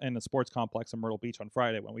were in the sports complex in Myrtle Beach on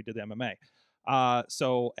Friday when we did the MMA.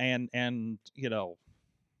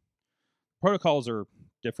 Protocols are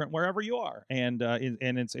different wherever you are, and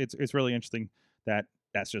it's really interesting that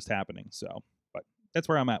that's just happening. So, but that's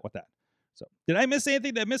where I'm at with that. So, did I miss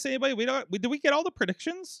anything? Did I miss anybody? Did we get all the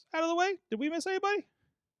predictions out of the way? Did we miss anybody?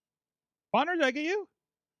 Bonner, did I get you?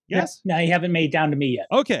 Yes. No, you haven't made it down to me yet.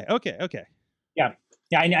 Okay.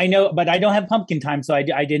 Yeah, I know, but I don't have pumpkin time, so I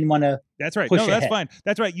didn't want to. That's right. No, that's fine.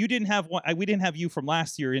 That's right. You didn't have one. We didn't have you from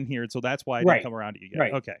last year in here, so that's why I didn't come around to you yet.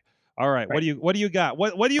 Right. Okay. All right. What do you got?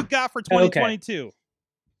 What do you got for 2022?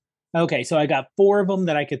 Okay, so I got 4 of them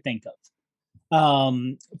that I could think of.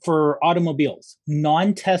 For automobiles,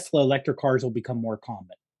 non-Tesla electric cars will become more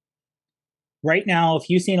common. Right now, if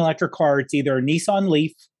you see an electric car, it's either a Nissan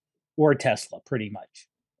Leaf or a Tesla, pretty much,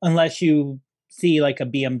 unless you see like a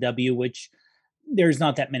BMW, which there's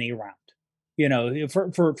not that many around,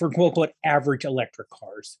 for quote unquote average electric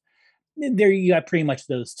cars. There you got pretty much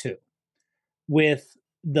those two. With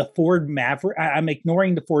the Ford Maverick, I'm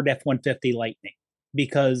ignoring the Ford F-150 Lightning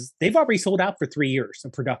because they've already sold out for 3 years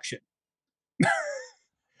of production.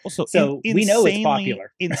 Also, So we know it's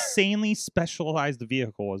popular. Insanely specialized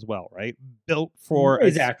vehicle as well, right? Built for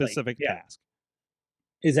a specific task.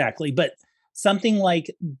 Exactly. But something like,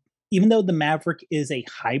 even though the Maverick is a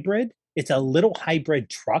hybrid, it's a little hybrid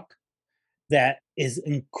truck that is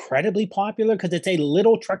incredibly popular because it's a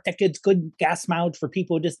little truck that gets good gas mileage for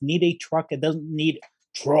people who just need a truck. It doesn't need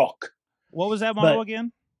truck. What was that model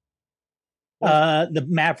again? The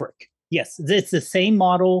Maverick. Yes, it's the same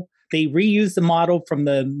model. They reused the model from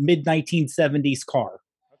the mid 1970s car.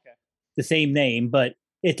 Okay. The same name, but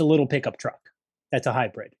it's a little pickup truck. That's a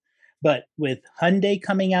hybrid. But with Hyundai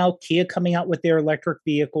coming out, Kia coming out with their electric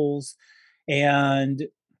vehicles, and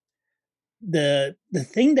the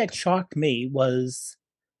thing that shocked me was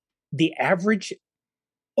the average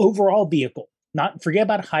overall vehicle. Not forget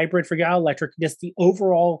about hybrid, forget about electric, just the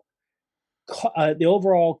overall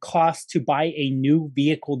cost to buy a new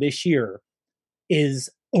vehicle this year is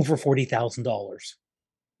over $40,000,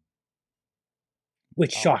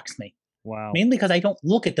 which shocks me. Wow. Mainly because I don't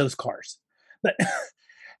look at those cars. But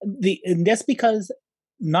and that's because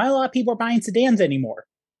not a lot of people are buying sedans anymore.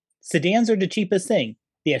 Sedans are the cheapest thing.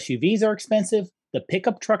 The SUVs are expensive. The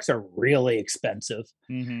pickup trucks are really expensive.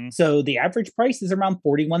 Mm-hmm. So the average price is around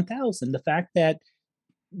 $41,000. The fact that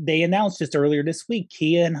they announced just earlier this week,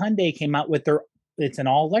 Kia and Hyundai came out with it's an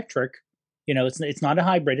all electric. You know, it's not a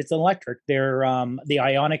hybrid, it's an electric. They're the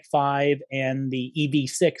Ioniq 5 and the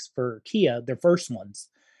EV6 for Kia, their first ones.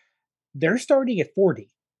 They're starting at 40,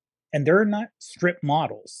 and they're not strip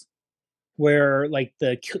models where like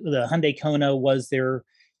the Hyundai Kona was their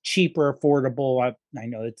cheaper, affordable. I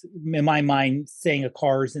know it's in my mind saying a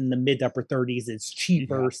car's in the mid to upper 30s is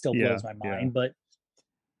cheaper, still blows my mind, but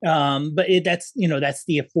that's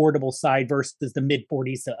the affordable side versus the mid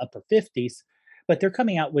 40s to upper 50s. But they're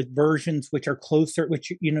coming out with versions which are closer,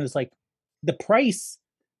 which is like the price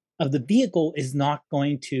of the vehicle is not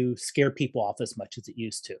going to scare people off as much as it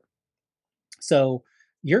used to. So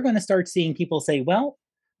you're going to start seeing people say, well,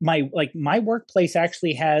 my workplace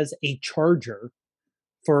actually has a charger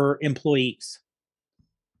for employees.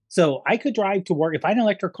 So I could drive to work. If I had an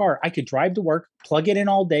electric car, I could drive to work, plug it in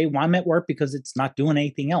all day while I'm at work because it's not doing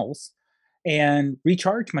anything else, and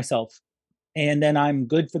recharge myself. And then I'm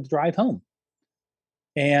good for the drive home.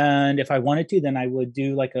 And if I wanted to, then I would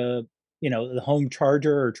do like the home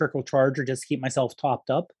charger or trickle charger, just keep myself topped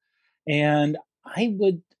up. And I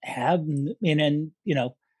would have, and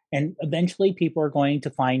eventually people are going to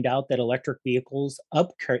find out that electric vehicles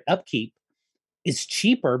upkeep is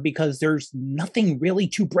cheaper because there's nothing really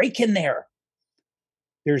to break in there.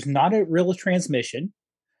 There's not a real transmission.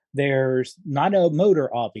 There's not a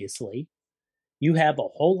motor, obviously. You have a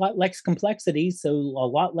whole lot less complexity, so a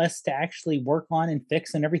lot less to actually work on and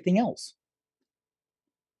fix and everything else.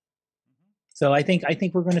 So I think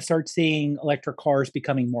we're going to start seeing electric cars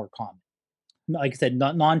becoming more common. Like I said,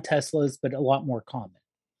 not non-Teslas, but a lot more common.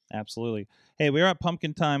 Absolutely. Hey, we're at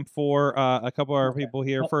pumpkin time for a couple of our people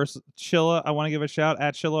here. First, Chilla, I want to give a shout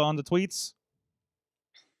at Chilla on the tweets.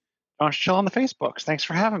 Josh Chill on the Facebooks. Thanks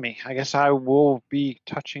for having me. I guess I will be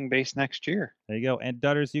touching base next year. There you go. And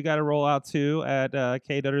Dutters, you got to roll out too at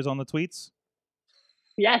K Dutters on the tweets.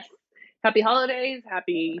 Yes. Happy holidays,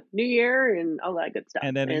 happy New Year, and all that good stuff.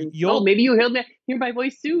 And then maybe you'll hear my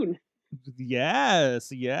voice soon. Yes.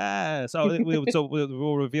 So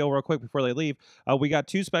we'll reveal real quick before they leave. We got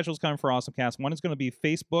two specials coming for AwesomeCast. One is going to be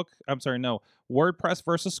WordPress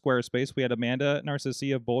versus Squarespace. We had Amanda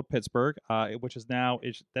Narcissi of Bold Pittsburgh, which is now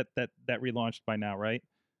that relaunched by now, right?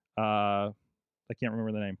 I can't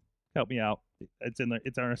remember the name. Help me out. It's on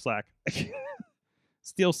our Slack.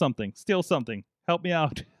 Steal something. Help me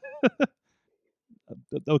out.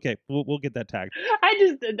 Okay, we'll get that tagged.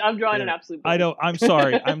 I'm drawing an absolute blank. I know. I'm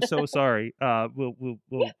sorry. I'm so sorry. We'll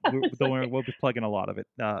don't worry. We'll be plugging a lot of it.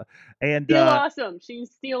 And Steel Awesome.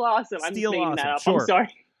 She's Steel Awesome. I'm just making that up. Sure. I'm sorry.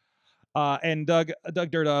 And Doug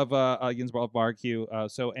Dirt of Ginsburg Barbecue.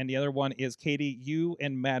 And the other one is Katie. You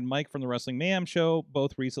and Mad Mike from the Wrestling Mayhem Show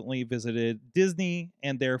both recently visited Disney,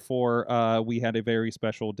 and therefore we had a very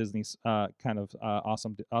special Disney kind of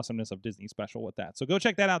awesomeness of Disney special with that. So go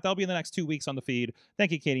check that out. That'll be in the next 2 weeks on the feed.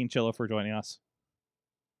 Thank you, Katie and Chilla, for joining us.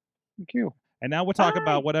 Thank you. And now we'll talk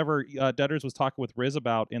about whatever Dutters was talking with Riz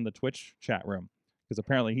about in the Twitch chat room, because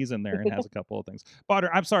apparently he's in there and has a couple of things. Botter,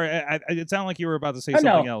 I'm sorry. It sounded like you were about to say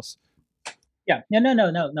something else. Yeah.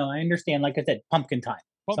 No. I understand. Like I said, pumpkin time.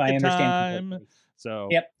 So I understand completely. So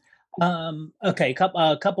yep. Okay.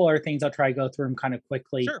 A couple other things. I'll try to go through them kind of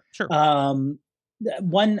quickly. Sure.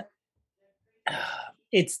 One,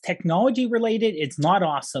 it's technology related. It's not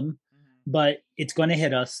awesome, but it's going to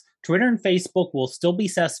hit us. Twitter and Facebook will still be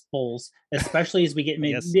cesspools, especially as we get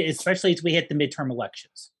Yes. especially as we hit the midterm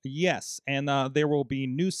elections. Yes, and there will be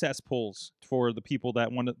new cesspools for the people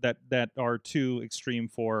that want that are too extreme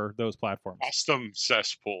for those platforms. Custom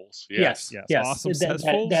cesspools. Yes. Awesome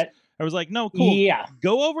cesspools. That, I was like, no, cool. yeah.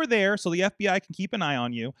 Go over there so the FBI can keep an eye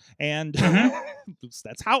on you, and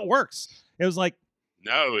that's how it works. It was like,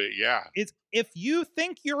 No, yeah. it's if you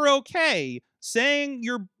think you're okay saying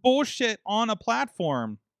your bullshit on a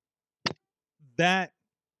platform that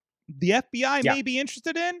the FBI Yeah. may be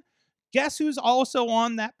interested in, guess who's also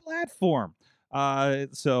on that platform?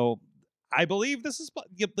 So I believe this is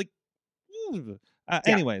like,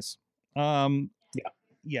 anyways.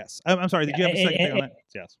 Yes. I'm sorry. Did you have a second thing on that?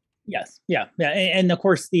 Yes. Yes. Yeah. And of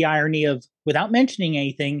course, the irony of, without mentioning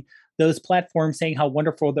anything, those platforms saying how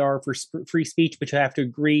wonderful they are for free speech, but you have to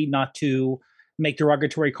agree not to make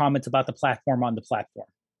derogatory comments about the platform on the platform.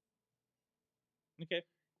 Okay.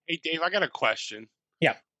 Hey, Dave, I got a question.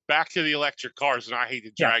 Yeah. Back to the electric cars, and I hate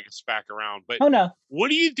to drag us back around, but Oh, no. what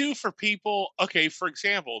do you do for people? Okay, for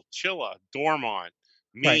example, Chilla, Dormont,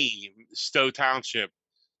 me, Stowe Township,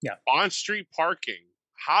 on-street parking.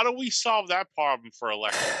 How do we solve that problem for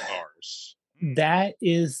electric cars? That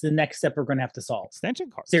is the next step we're going to have to solve.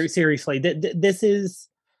 Extension cars. Seriously, this is,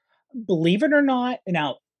 believe it or not,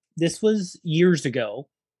 now, this was years ago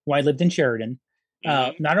when I lived in Sheridan.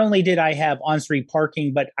 Not only did I have on-street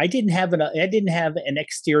parking, but I didn't have an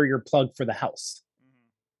exterior plug for the house.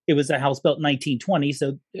 It was a house built in 1920,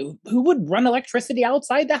 so who would run electricity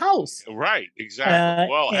outside the house? Right,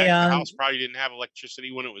 exactly. Well, heck, the and- house probably didn't have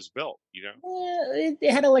electricity when it was built, you know?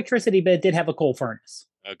 It had electricity, but it did have a coal furnace.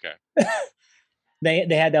 Okay. They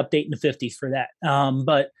had to update in the 50s for that.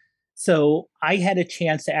 But so I had a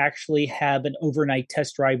chance to actually have an overnight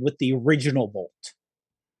test drive with the original Volt,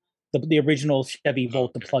 the original Chevy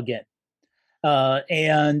Volt to plug in.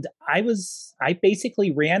 And I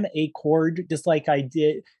basically ran a cord just like I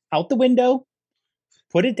did out the window,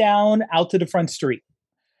 put it down out to the front street.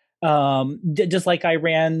 Just like I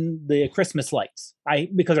ran the Christmas lights.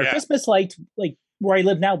 Because our Christmas lights, like where I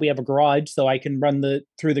live now, we have a garage, so I can run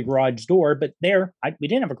through the garage door. But we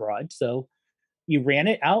didn't have a garage, so you ran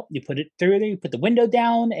it out, you put it through there, you put the window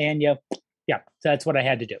down, and so that's what I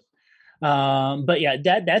had to do. But yeah,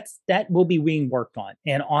 that will be being worked on,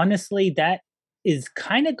 and honestly, that is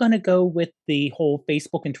kind of going to go with the whole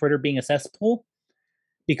Facebook and Twitter being a cesspool,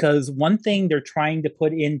 because one thing they're trying to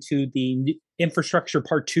put into the infrastructure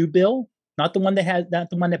part 2 bill, not the one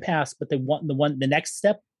that passed, but the next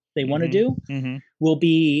step they want to do will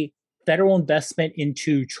be federal investment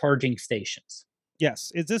into charging stations.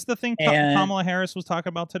 Yes. Is this the thing Kamala Harris was talking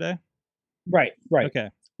about today? Right. Okay.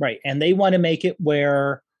 Right. And they want to make it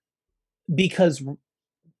where, because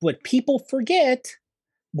what people forget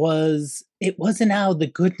was it wasn't out of the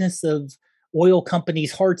goodness of oil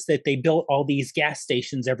companies' hearts that they built all these gas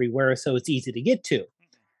stations everywhere so it's easy to get to.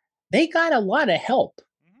 They got a lot of help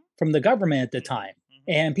from the government at the time.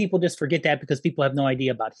 And people just forget that because people have no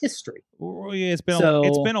idea about history. Well, yeah, it's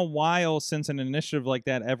been a while since an initiative like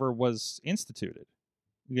that ever was instituted.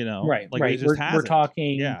 You know, right? Like right. It just We're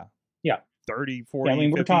talking, 30, 40, I mean,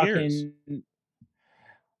 we're 50 talking. years.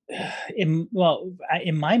 In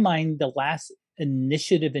my mind, the last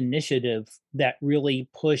initiative that really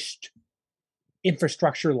pushed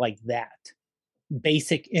infrastructure like that,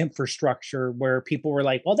 basic infrastructure, where people were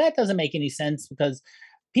like, "Well, that doesn't make any sense because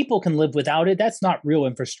people can live without it. That's not real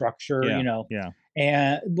infrastructure," you know. Yeah.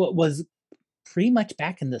 And what was pretty much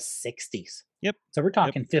back in the 60s. Yep. So we're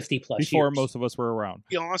talking 50 plus before years. most of us were around. To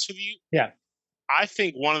be honest with you, Yeah. I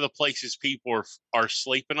think one of the places people are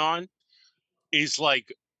sleeping on is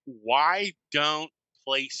like, why don't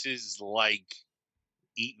places like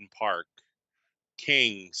Eaton Park,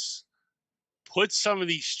 Kings, put some of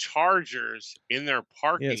these chargers in their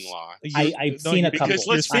parking lot? I've seen a couple. Because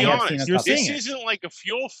let's be I have honest, seen a couple. this isn't like a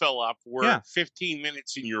fuel fill up where 15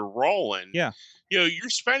 minutes and you're rolling. Yeah. You know, you're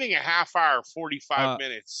spending a half hour, 45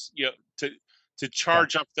 minutes, you know, to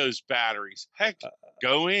charge up those batteries. Heck,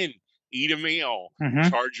 go in, eat a meal,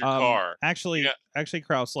 charge your car. Actually,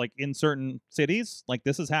 Kraus, like in certain cities, like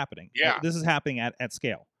this is happening. Yeah. This is happening at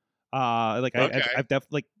scale. I've definitely,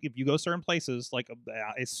 like, if you go certain places, like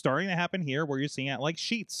it's starting to happen here, where you're seeing it like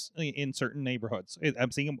Sheetz in certain neighborhoods.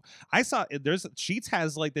 I'm seeing them. I saw there's Sheetz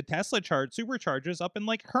has like the Tesla superchargers up in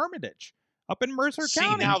like Hermitage, up in Mercer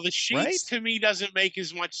County. Now the Sheetz to me doesn't make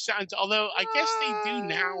as much sense. Although I guess they do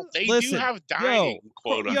now. They do have dining,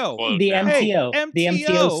 quote unquote. The now. MTO, the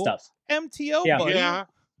MTO stuff. MTO, Yeah. buddy. Yeah.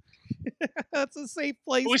 That's a safe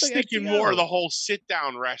place. I was thinking more of the whole sit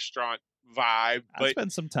down restaurant vibe. I But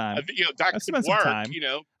spent some time. I think, that I could spent some work. time.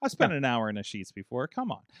 I spent an hour in a Sheets before.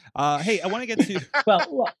 Come on. Hey, I want to get to.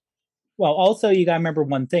 Well, also you got to remember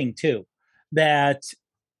one thing too, that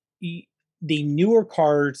the newer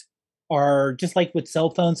cars are just like with cell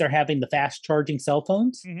phones are having the fast charging cell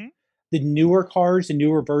phones. Mhm. The newer cars, the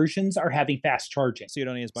newer versions are having fast charging. So you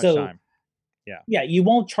don't need as much So, time. Yeah, you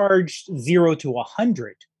won't charge 0 to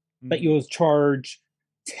 100, but Mhm. you'll charge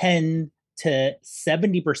 10 to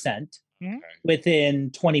 70% Mhm.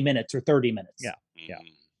 within 20 minutes or 30 minutes. Yeah. Yeah.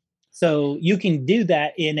 Mhm. So you can do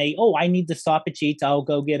that in I need to stop at Sheets. I'll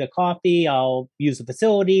go get a coffee. I'll use the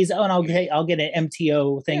facilities. Oh, and I'll get an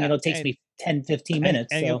MTO thing. Yeah, And it takes and- me 10, 15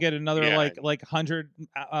 minutes. And so. you'll get another Yeah. like 100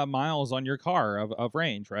 miles on your car of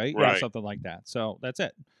range, right? Or Right. something like that. So that's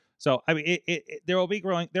it. So I mean, there will be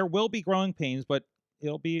growing pains, but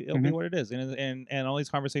it'll be what it is. And all these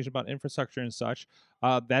conversations about infrastructure and such,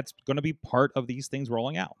 that's going to be part of these things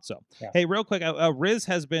rolling out. So hey, real quick, Riz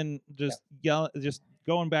has been just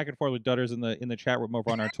going back and forth with Dutters in the chat room over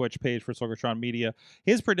on our Twitch page for Sorgatron Media.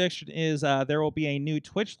 His prediction is there will be a new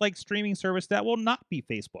Twitch-like streaming service that will not be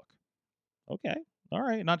Facebook. Okay. All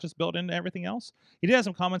right. Not just built into everything else. He did have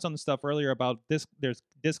some comments on the stuff earlier about this. There's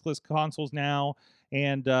discless consoles now.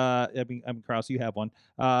 And Kraus, you have one.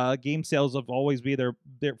 Game sales have always be there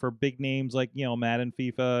for big names like, Madden,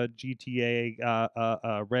 FIFA,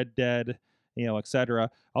 GTA, Red Dead,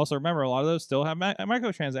 etc. Also, remember, a lot of those still have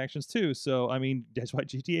microtransactions too. So, I mean, that's why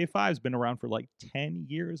GTA 5 has been around for like 10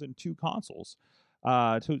 years and 2 consoles,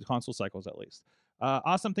 2 console cycles at least.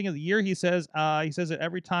 Awesome thing of the year, he says that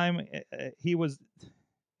every time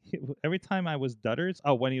every time I was Dutters,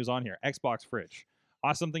 when he was on here, Xbox Fridge.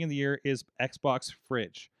 Awesome thing of the year is Xbox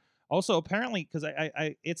Fridge. Also, apparently, because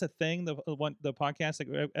I it's a thing, the podcast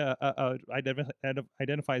that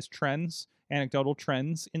identifies trends, anecdotal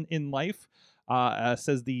trends in life,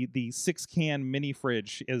 says the 6-can mini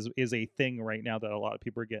fridge is a thing right now that a lot of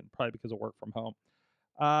people are getting, probably because of work from home.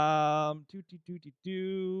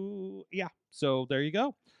 Yeah, so there you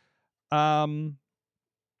go.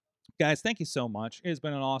 Guys, thank you so much. It's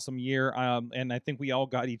been an awesome year, and I think we all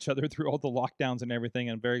got each other through all the lockdowns and everything,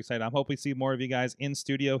 and I'm very excited. I'm hoping to see more of you guys in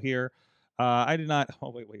studio here. I did not. Oh,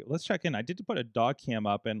 wait. Let's check in. I did put a dog cam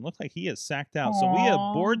up, and it looks like he is sacked out. So we have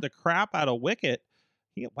bored the crap out of Wicket.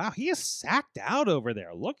 He is sacked out over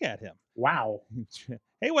there. Look at him. Wow.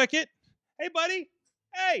 Hey, Wicket. Hey, buddy.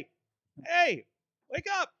 Hey, wake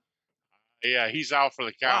up. Yeah, he's out for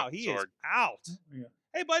the count. Wow, he is out. Yeah.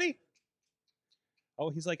 Hey, buddy. Oh,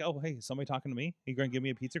 he's like, oh, hey, is somebody talking to me? You going to give me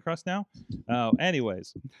a pizza crust now? Oh,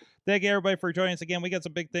 anyways. Thank you, everybody, for joining us again. We got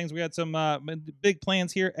some big things. We got some big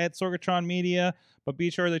plans here at Sorgatron Media, but be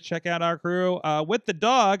sure to check out our crew with the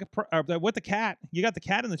dog, with the cat. You got the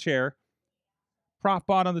cat in the chair. Prof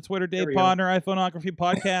Bot on the Twitter, Dave Podner, iPhoneography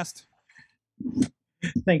Podcast.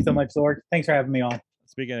 Thanks so much, Sorg. Thanks for having me on.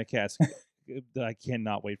 Speaking of cats, I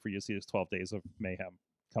cannot wait for you to see this 12 Days of Mayhem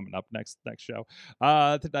coming up next show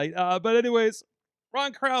tonight. But anyways,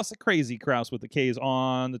 Ron Kraus, Crazy Kraus with the K's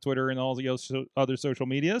on the Twitter and all the other social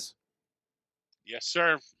medias. Yes,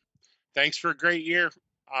 sir. Thanks for a great year.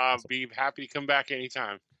 Be happy to come back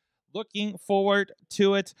anytime. Looking forward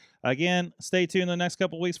to it. Again, stay tuned the next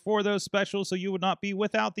couple of weeks for those specials so you would not be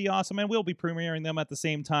without the awesome. And we'll be premiering them at the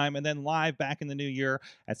same time and then live back in the new year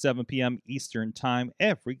at 7 p.m. Eastern time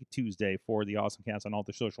every Tuesday for the Awesome Cast on all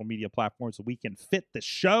the social media platforms so we can fit the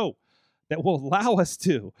show that will allow us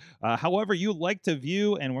to. However you like to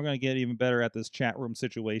view, and we're going to get even better at this chat room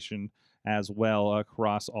situation as well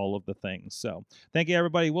across all of the things. So thank you,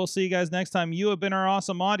 everybody. We'll see you guys next time. You have been our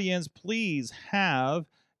awesome audience. Please have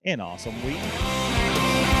an awesome week.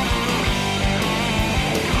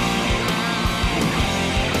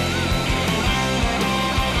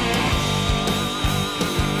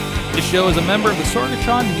 This show is a member of the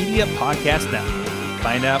Sorgatron Media Podcast Network.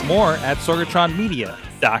 Find out more at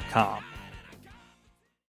sorgatronmedia.com.